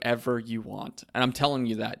do whatever you want. And I'm telling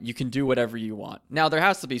you that. You can do whatever you want. Now, there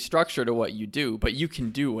has to be structure to what you do, but you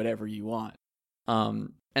can do whatever you want.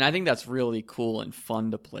 And I think that's really cool and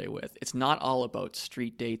fun to play with. It's not all about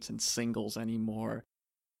street dates and singles anymore.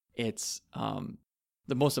 It's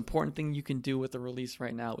the most important thing you can do with a release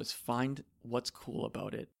right now is find what's cool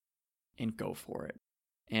about it and go for it.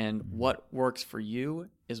 And what works for you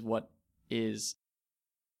is what is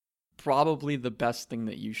probably the best thing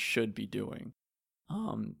that you should be doing.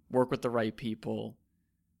 Work with the right people.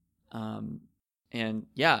 And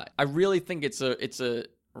yeah, I really think it's a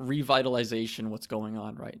revitalization what's going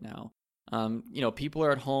on right now. People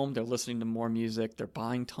are at home, they're listening to more music, they're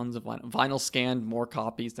buying tons of vinyl scanned more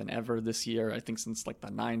copies than ever this year. I think since like the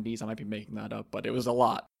 90s, I might be making that up, but it was a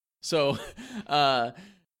lot. So,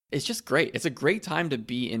 it's just great. It's a great time to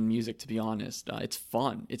be in music, to be honest. It's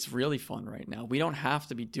fun. It's really fun right now. We don't have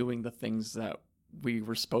to be doing the things that we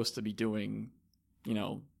were supposed to be doing,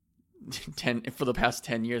 10 for the past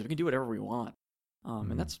 10 years. We can do whatever we want.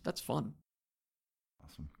 And that's fun.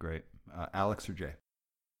 Awesome. Great. Alex or Jay?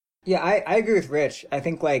 Yeah, I agree with Rich. I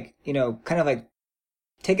think like, kind of like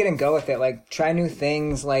take it and go with it. Like try new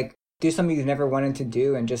things, like do something you've never wanted to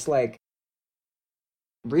do and just like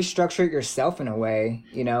restructure it yourself in a way,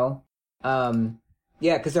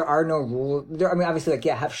 because there are no rules. Obviously, like,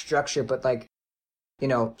 have structure, but like,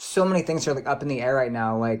 so many things are like up in the air right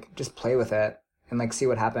now. Like, just play with it and like see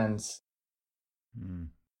what happens.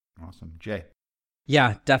 Awesome. Jay?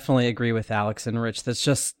 Yeah, definitely agree with Alex and Rich. That's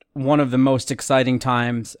just one of the most exciting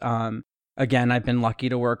times. Again, I've been lucky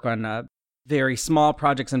to work on very small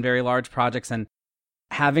projects and very large projects, and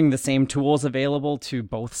having the same tools available to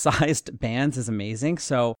both sized bands is amazing.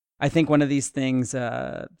 So I think one of these things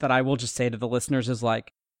that I will just say to the listeners is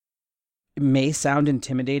like, it may sound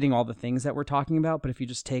intimidating, all the things that we're talking about, but if you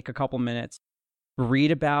just take a couple minutes,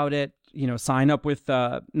 read about it, sign up with,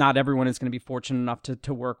 not everyone is going to be fortunate enough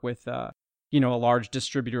to work with, a large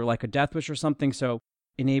distributor like a Deathwish or something. So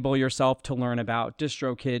enable yourself to learn about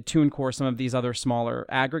DistroKid, TuneCore, some of these other smaller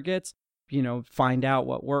aggregates, find out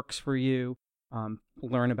what works for you,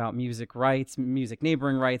 learn about music rights, music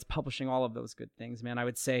neighboring rights, publishing, all of those good things, man. I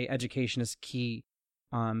would say education is key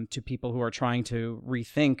to people who are trying to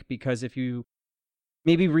rethink, because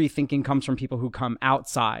maybe rethinking comes from people who come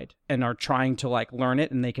outside and are trying to like learn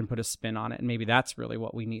it, and they can put a spin on it. And maybe that's really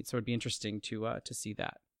what we need. So it'd be interesting to see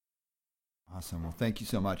that. Awesome. Well, thank you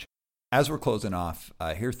so much. As we're closing off,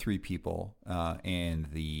 here are three people and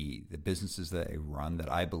the businesses that they run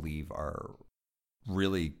that I believe are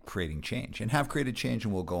really creating change and have created change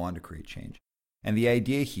and will go on to create change. And the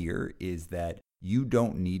idea here is that you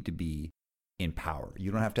don't need to be in power.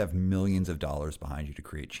 You don't have to have millions of dollars behind you to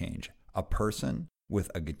create change. A person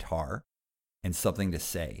with a guitar and something to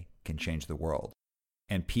say can change the world.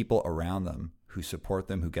 And people around them who support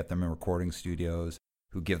them, who get them in recording studios,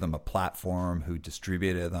 who give them a platform, who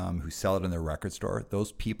distribute it to them, who sell it in their record store,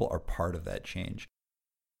 those people are part of that change.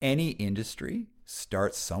 Any industry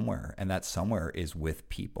starts somewhere, and that somewhere is with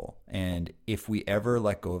people. And if we ever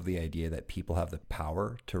let go of the idea that people have the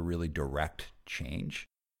power to really direct change,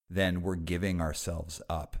 then we're giving ourselves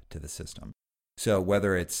up to the system. So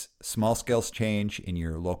whether it's small scale change in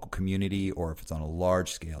your local community, or if it's on a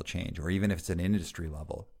large scale change, or even if it's an industry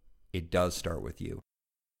level, it does start with you.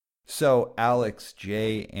 So Alex,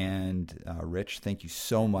 Jay, and Rich, thank you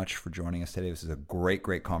so much for joining us today. This is a great,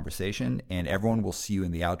 great conversation, and everyone will see you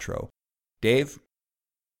in the outro. Dave,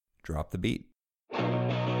 drop the beat.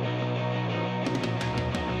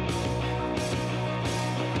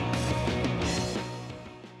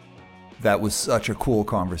 That was such a cool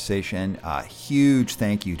conversation. Huge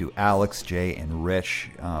thank you to Alex, Jay, and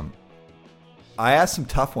Rich. I asked some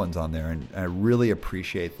tough ones on there, and I really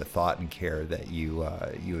appreciate the thought and care that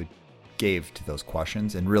you gave to those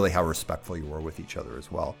questions, and really how respectful you were with each other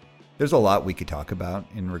as well. There's a lot we could talk about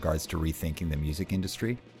in regards to rethinking the music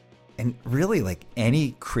industry, and really like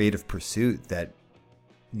any creative pursuit that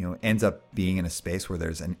ends up being in a space where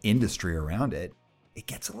there's an industry around it. It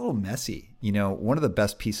gets a little messy. One of the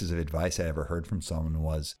best pieces of advice I ever heard from someone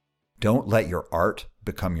was, don't let your art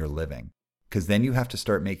become your living, because then you have to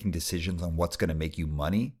start making decisions on what's going to make you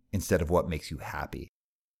money instead of what makes you happy.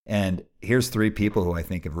 And here's three people who I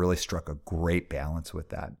think have really struck a great balance with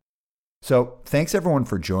that. So thanks everyone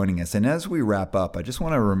for joining us. And as we wrap up, I just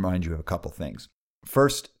want to remind you of a couple things.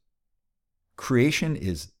 First, creation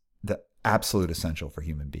is the absolute essential for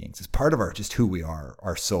human beings. It's part of just who we are,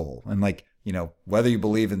 our soul. And whether you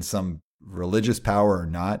believe in some religious power or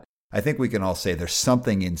not, I think we can all say there's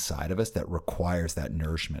something inside of us that requires that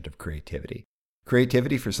nourishment of creativity.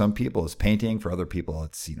 Creativity for some people is painting, for other people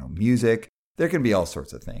it's, music. There can be all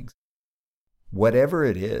sorts of things. Whatever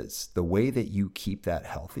it is, the way that you keep that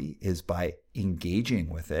healthy is by engaging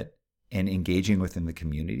with it and engaging within the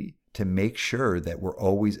community to make sure that we're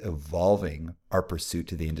always evolving our pursuit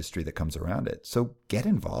to the industry that comes around it. So get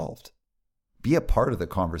involved. Be a part of the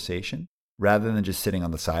conversation rather than just sitting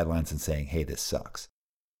on the sidelines and saying, hey, this sucks.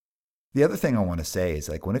 The other thing I want to say is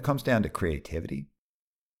when it comes down to creativity,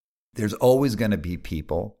 there's always going to be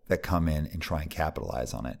people that come in and try and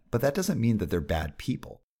capitalize on it. But that doesn't mean that they're bad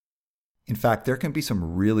people. In fact, there can be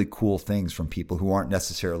some really cool things from people who aren't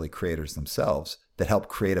necessarily creators themselves that help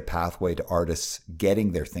create a pathway to artists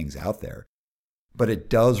getting their things out there. But it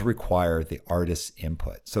does require the artist's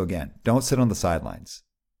input. So again, don't sit on the sidelines.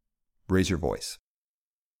 Raise your voice.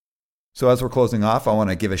 So as we're closing off, I want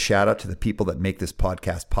to give a shout out to the people that make this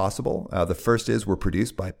podcast possible. The first is we're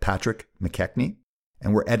produced by Patrick McKechnie,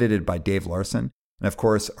 and we're edited by Dave Larson. And of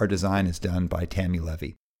course, our design is done by Tammy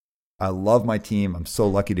Levy. I love my team. I'm so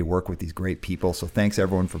lucky to work with these great people. So thanks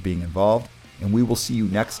everyone for being involved. And we will see you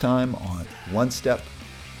next time on One Step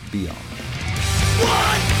Beyond.